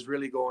to what was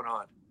really going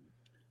on.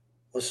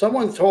 Well,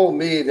 someone told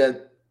me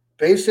that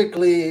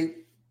basically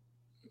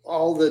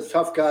all the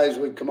tough guys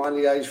would come on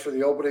the ice for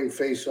the opening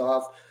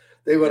face-off.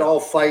 They would all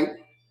fight,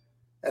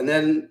 and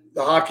then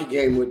the hockey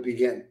game would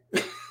begin.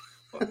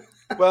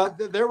 Well,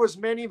 there was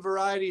many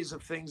varieties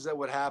of things that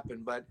would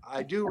happen, but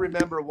I do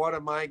remember one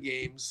of my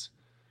games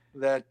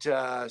that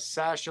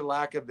Sasha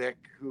Lakovic,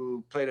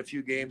 who played a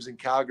few games in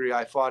Calgary,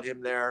 I fought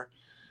him there.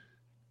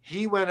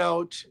 He went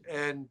out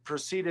and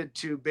proceeded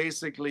to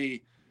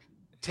basically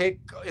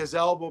take his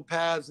elbow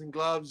pads and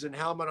gloves and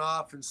helmet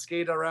off and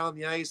skate around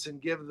the ice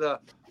and give the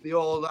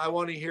old, I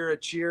want to hear a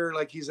cheer,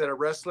 like he's at a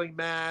wrestling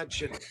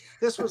match. And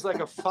this was like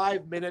a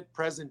 5-minute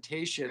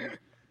presentation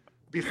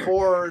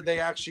before they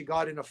actually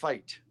got in a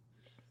fight.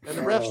 And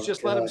the refs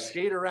just let him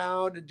skate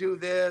around and do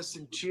this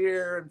and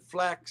cheer and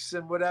flex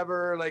and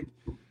whatever, like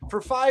for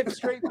 5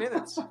 straight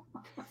minutes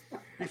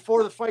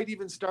before the fight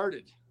even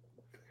started.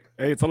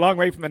 Hey, it's a long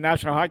way from the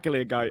National Hockey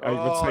League, I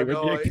would say.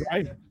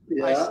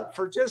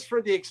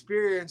 For the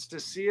experience, to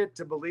see it,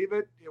 to believe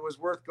it, it was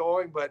worth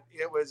going. But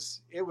it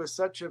was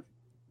such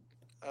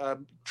a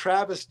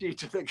travesty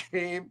to the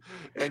game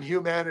and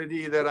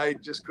humanity that I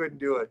just couldn't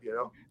do it, you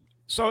know.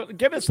 So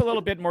give us a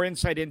little bit more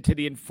insight into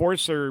the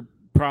Enforcer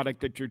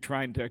product that you're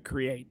trying to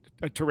create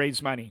to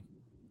raise money.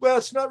 Well,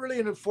 it's not really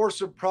an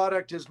Enforcer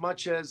product as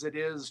much as it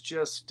is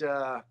just,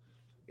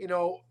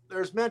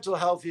 there's mental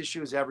health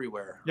issues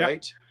everywhere,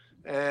 right?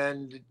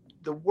 And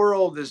the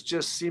world has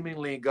just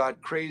seemingly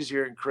got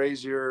crazier and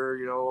crazier.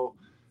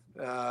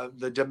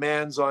 The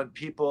demands on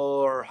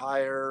people are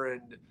higher.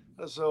 And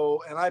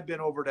I've been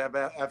over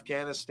to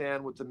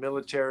Afghanistan with the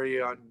military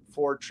on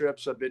 4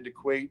 trips. I've been to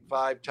Kuwait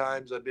 5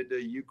 times. I've been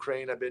to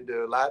Ukraine. I've been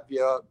to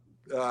Latvia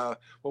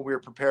when we were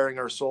preparing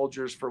our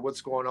soldiers for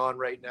what's going on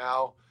right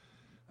now.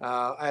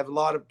 I have a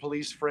lot of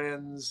police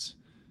friends.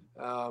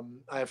 I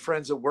have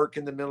friends that work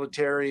in the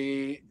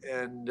military,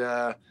 and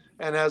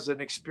as an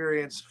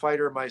experienced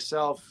fighter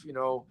myself,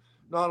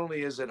 not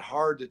only is it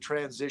hard to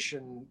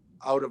transition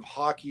out of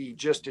hockey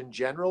just in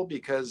general,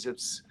 because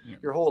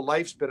your whole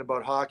life's been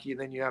about hockey and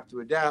then you have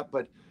to adapt,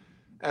 but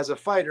as a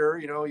fighter,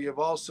 you've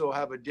also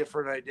have a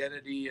different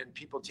identity and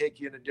people take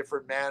you in a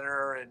different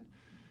manner. And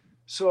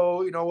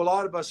so, a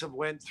lot of us have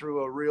went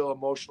through a real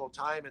emotional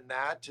time in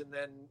that. And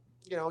then,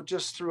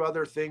 just through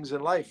other things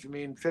in life. I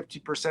mean,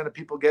 50% of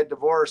people get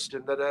divorced,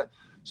 and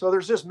so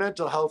there's just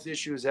mental health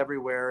issues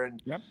everywhere.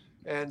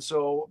 And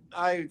so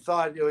I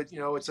thought,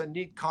 it's a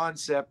neat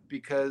concept,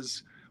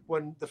 because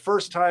when the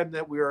first time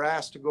that we were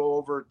asked to go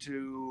over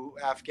to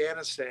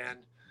Afghanistan,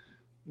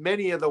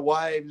 many of the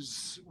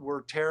wives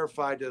were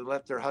terrified to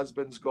let their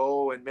husbands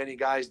go, and many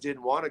guys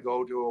didn't want to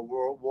go to a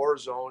war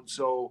zone.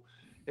 So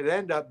it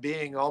ended up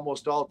being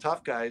almost all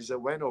tough guys that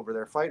went over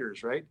there,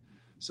 fighters, right?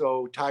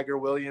 So Tiger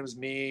Williams,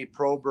 me,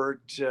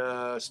 Probert,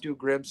 Stu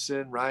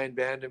Grimson, Ryan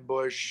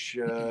Vandenbush,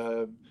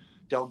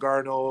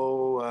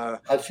 Delgarno.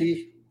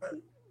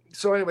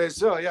 So anyway,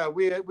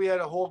 we had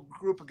a whole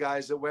group of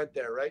guys that went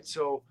there, right?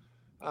 So,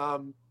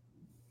 and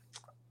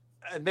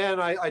then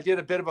I did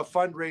a bit of a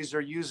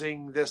fundraiser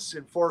using this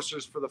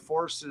Enforcers for the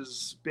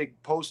Forces big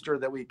poster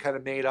that we kind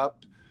of made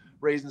up,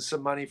 raising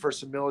some money for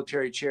some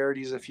military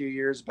charities a few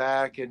years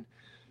back. And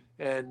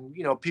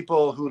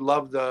people who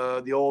love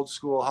the old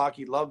school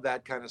hockey love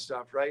that kind of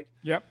stuff, right?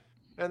 Yep.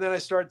 And then I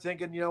started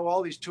thinking,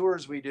 all these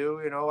tours we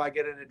do, I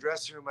get in a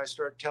dressing room, I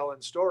start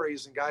telling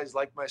stories, and guys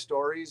like my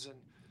stories. And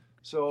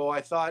so I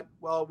thought,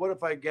 well, what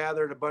if I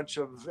gathered a bunch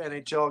of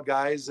NHL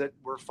guys that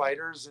were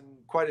fighters, and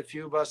quite a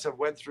few of us have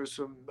went through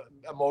some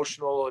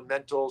emotional and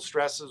mental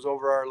stresses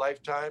over our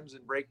lifetimes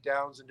and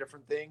breakdowns and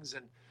different things.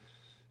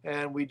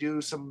 And we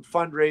do some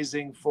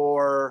fundraising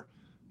for,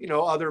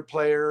 other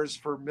players,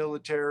 for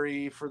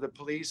military, for the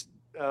police,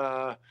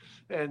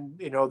 and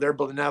their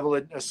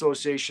benevolent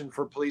association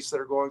for police that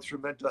are going through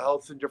mental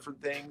health and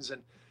different things.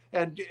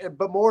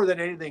 But more than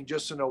anything,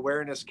 just an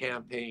awareness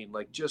campaign,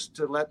 like just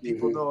to let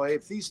people know, hey,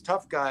 if these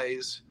tough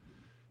guys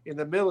in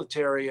the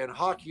military and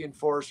hockey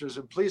enforcers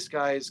and police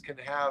guys can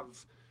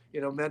have,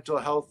 mental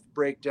health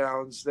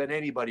breakdowns, then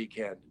anybody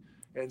can.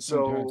 And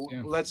so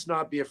let's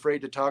not be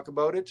afraid to talk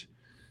about it.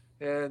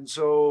 And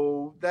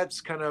so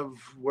that's kind of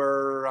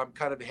where I'm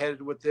kind of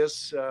headed with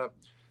this,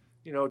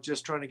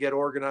 just trying to get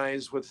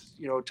organized with,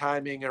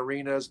 timing,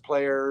 arenas,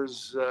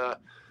 players,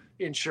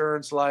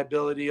 insurance,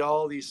 liability,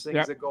 all these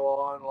things that go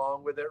on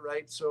along with it,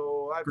 right?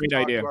 So I've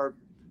talked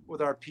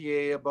with our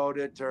PA about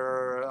it,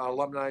 or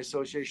alumni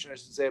association, I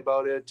should say,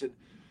 about it. And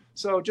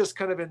so just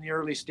kind of in the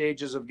early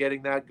stages of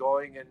getting that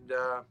going. And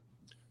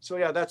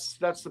that's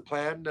the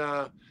plan.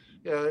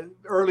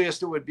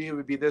 Earliest it would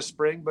be this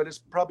spring, but it's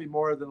probably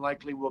more than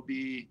likely will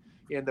be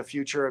in the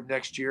future of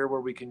next year,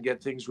 where we can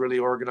get things really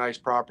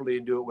organized properly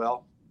and do it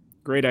well.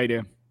 Great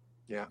idea.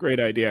 Yeah. Great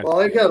idea. Well,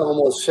 I got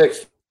almost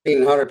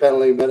 1,600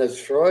 penalty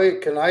minutes, Troy.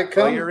 Can I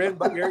come? Well, you're in,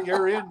 but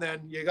you're in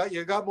then.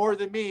 You got more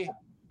than me.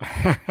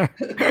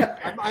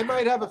 I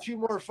might have a few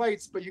more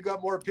fights, but you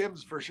got more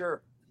PIMs for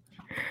sure.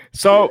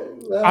 So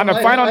on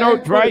a final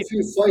note, right? A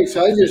few fights.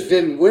 I just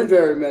didn't win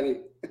very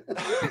many.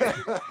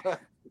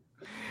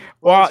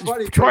 Well, it's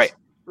funny, Troy,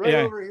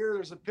 over here,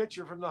 there's a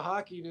picture from the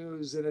Hockey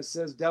News, and it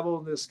says "Devil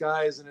in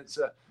Disguise," and it's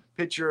a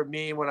picture of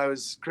me when I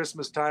was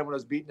Christmas time, when I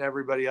was beating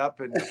everybody up,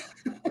 and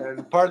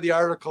part of the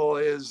article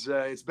is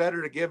it's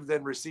better to give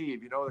than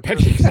receive. The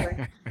Christmas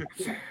thing.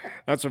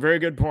 That's a very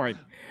good point.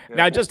 Yeah.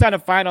 Now, just on a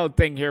final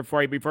thing here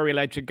for you before we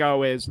let you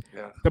go is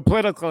the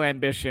political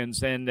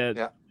ambitions, and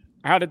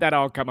how did that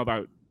all come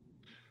about?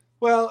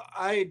 Well,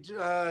 I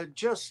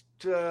just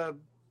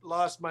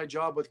lost my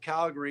job with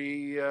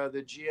Calgary.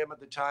 The GM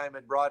at the time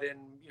had brought in,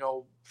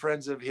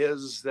 friends of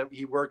his that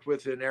he worked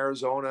with in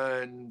Arizona.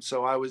 And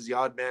so I was the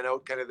odd man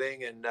out kind of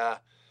thing. And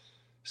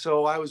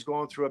so I was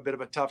going through a bit of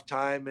a tough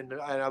time. And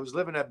I was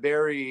living at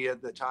Barrie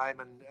at the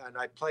time. And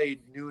I played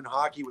noon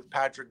hockey with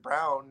Patrick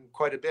Brown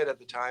quite a bit at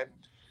the time.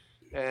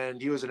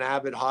 And he was an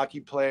avid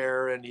hockey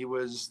player. And he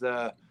was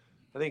I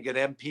think an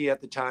MP at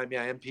the time.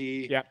 Yeah,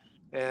 MP. Yeah.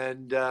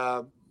 And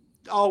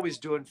always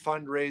doing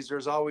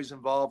fundraisers, always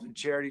involved in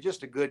charity,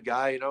 just a good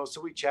guy,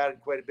 so we chatted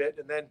quite a bit.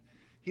 And then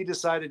he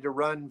decided to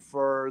run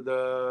for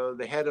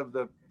the head of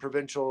the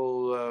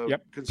provincial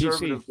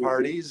conservative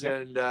parties.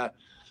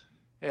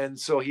 And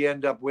so he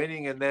ended up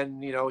winning. And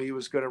then, he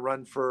was going to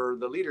run for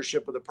the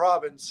leadership of the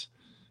province.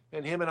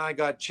 And him and I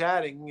got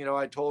chatting.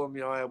 I told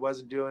him, I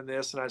wasn't doing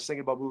this, and I was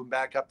thinking about moving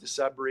back up to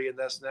Sudbury and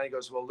this and that. He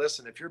goes, well,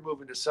 listen, if you're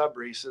moving to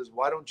Sudbury, he says,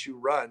 why don't you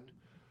run?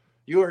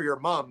 You or your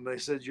mom. I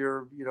said,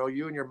 you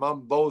and your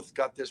mom both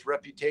got this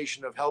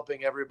reputation of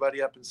helping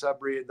everybody up in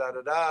Sudbury and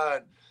da-da-da.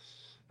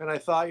 And I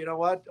thought, you know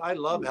what? I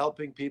love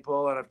helping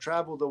people, and I've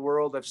traveled the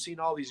world. I've seen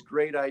all these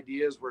great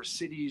ideas where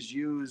cities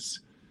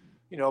use,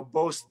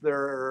 both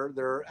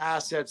their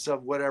assets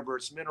of whatever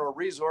it's mineral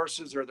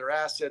resources or their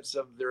assets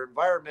of their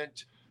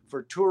environment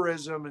for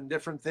tourism and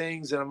different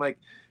things. And I'm like,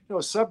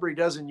 Sudbury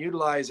doesn't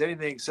utilize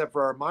anything except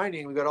for our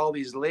mining. We got all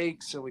these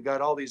lakes, and we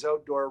got all these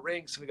outdoor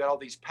rinks, and we got all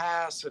these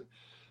paths, and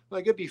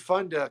like it'd be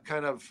fun to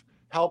kind of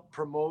help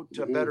promote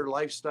a better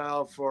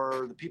lifestyle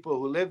for the people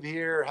who live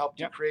here, help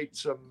to create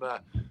some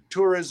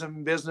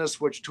tourism business,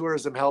 which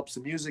tourism helps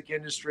the music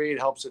industry, it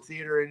helps the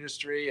theater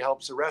industry,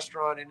 helps the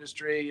restaurant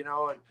industry,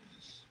 and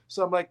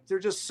so I'm like,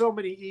 there's just so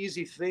many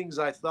easy things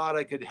I thought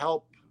I could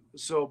help.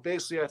 So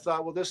basically I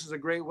thought, well, this is a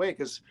great way,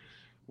 because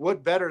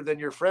what better than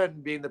your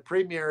friend being the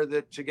premier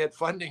to get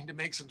funding to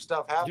make some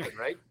stuff happen,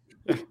 right?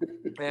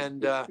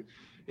 And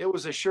it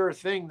was a sure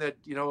thing that,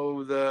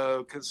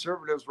 the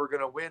Conservatives were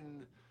going to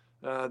win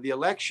the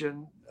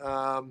election.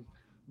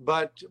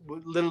 But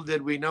little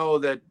did we know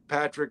that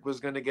Patrick was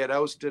going to get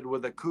ousted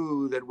with a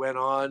coup that went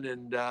on.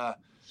 And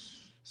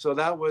so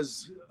that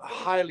was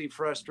highly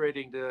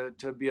frustrating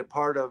to be a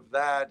part of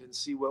that and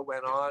see what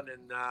went on.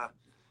 And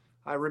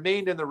I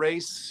remained in the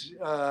race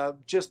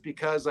just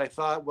because I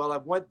thought, well,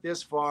 I've went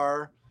this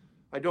far.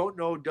 I don't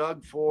know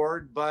Doug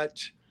Ford, but,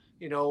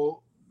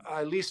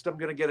 at least I'm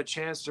going to get a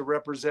chance to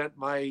represent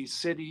my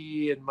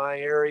city and my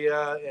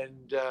area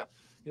and,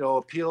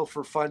 appeal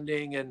for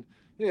funding. And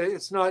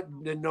it's not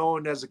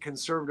known as a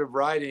conservative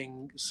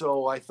riding.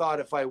 So I thought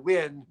if I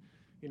win,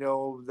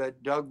 that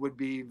Doug would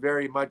be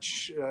very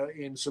much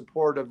in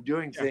support of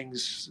doing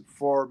things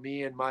for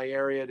me and my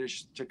area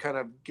to kind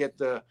of get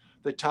the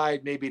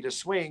tide maybe to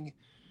swing.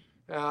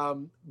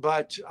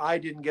 But I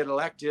didn't get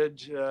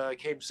elected. I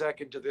came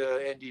second to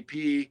the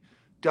NDP.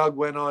 Doug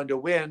went on to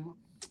win.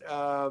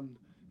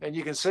 and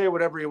you can say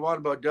whatever you want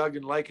about Doug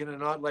and liking and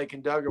not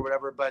liking Doug or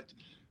whatever, but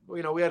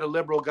we had a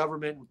Liberal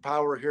government in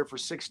power here for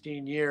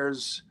 16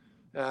 years,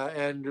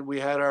 and we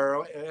had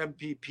our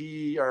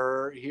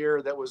MPP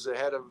here that was the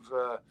head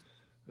of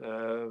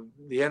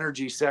the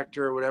energy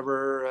sector or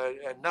whatever,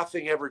 and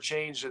nothing ever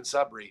changed in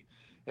Sudbury.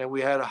 And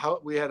we had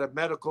a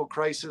medical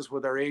crisis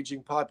with our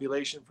aging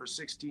population for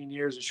 16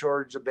 years, a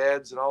shortage of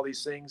beds and all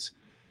these things.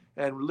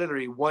 And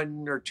literally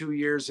 1 or 2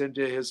 years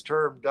into his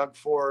term, Doug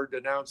Ford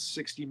announced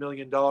 $60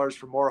 million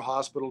for more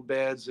hospital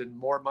beds and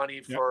more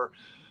money for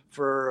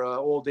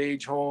old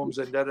age homes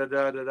and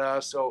da-da-da-da-da.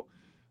 So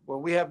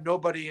when we have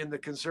nobody in the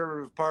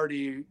Conservative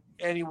Party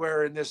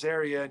anywhere in this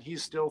area, and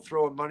he's still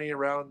throwing money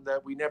around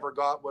that we never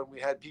got when we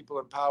had people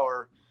in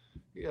power,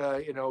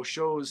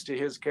 shows to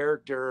his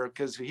character,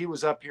 because he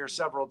was up here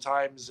several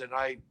times and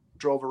I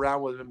drove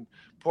around with him,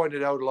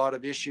 pointed out a lot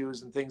of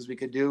issues and things we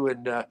could do.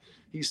 And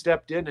he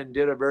stepped in and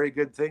did a very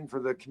good thing for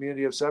the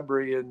community of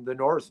Sudbury in the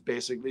north,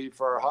 basically,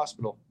 for our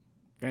hospital.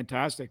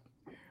 Fantastic.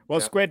 Well,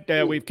 Squid,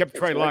 we've kept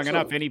Troy long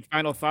enough. Any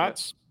final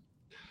thoughts?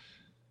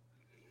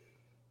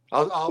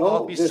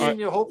 I'll be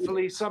seeing you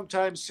hopefully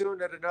sometime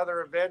soon at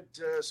another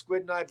event.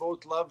 Squid and I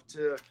both love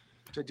to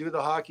do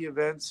the hockey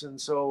events, and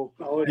so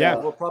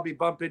we'll probably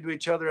bump into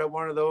each other at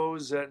one of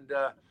those. And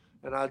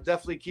I'll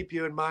definitely keep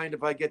you in mind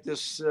if I get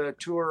this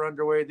tour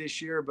underway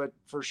this year. But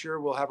for sure,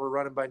 we'll have her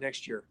running by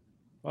next year.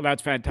 Well,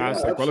 that's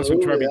fantastic. Yeah, well,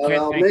 listen, Troy, we can't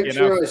I'll thank make you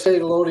sure enough. I say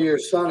hello to your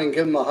son and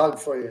give him a hug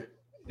for you.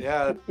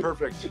 Yeah,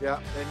 perfect.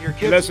 Yeah, and your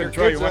kids. Listen, your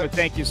Troy, kids, we want to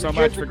thank you so your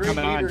much kid's a for great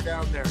coming on. leader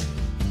down there.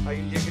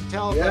 You can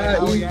tell Yeah,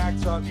 how he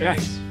acts on Yeah.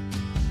 things.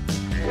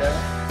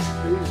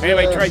 Yeah.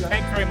 Anyway, Troy,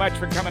 thanks very much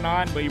for coming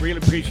on. We really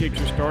appreciate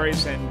your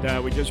stories,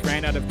 and we just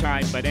ran out of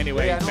time. But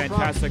anyway, Yeah, no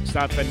fantastic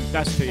stuff, and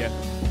best to you.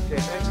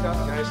 Okay, thanks,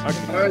 guys.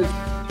 Okay. All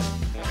right.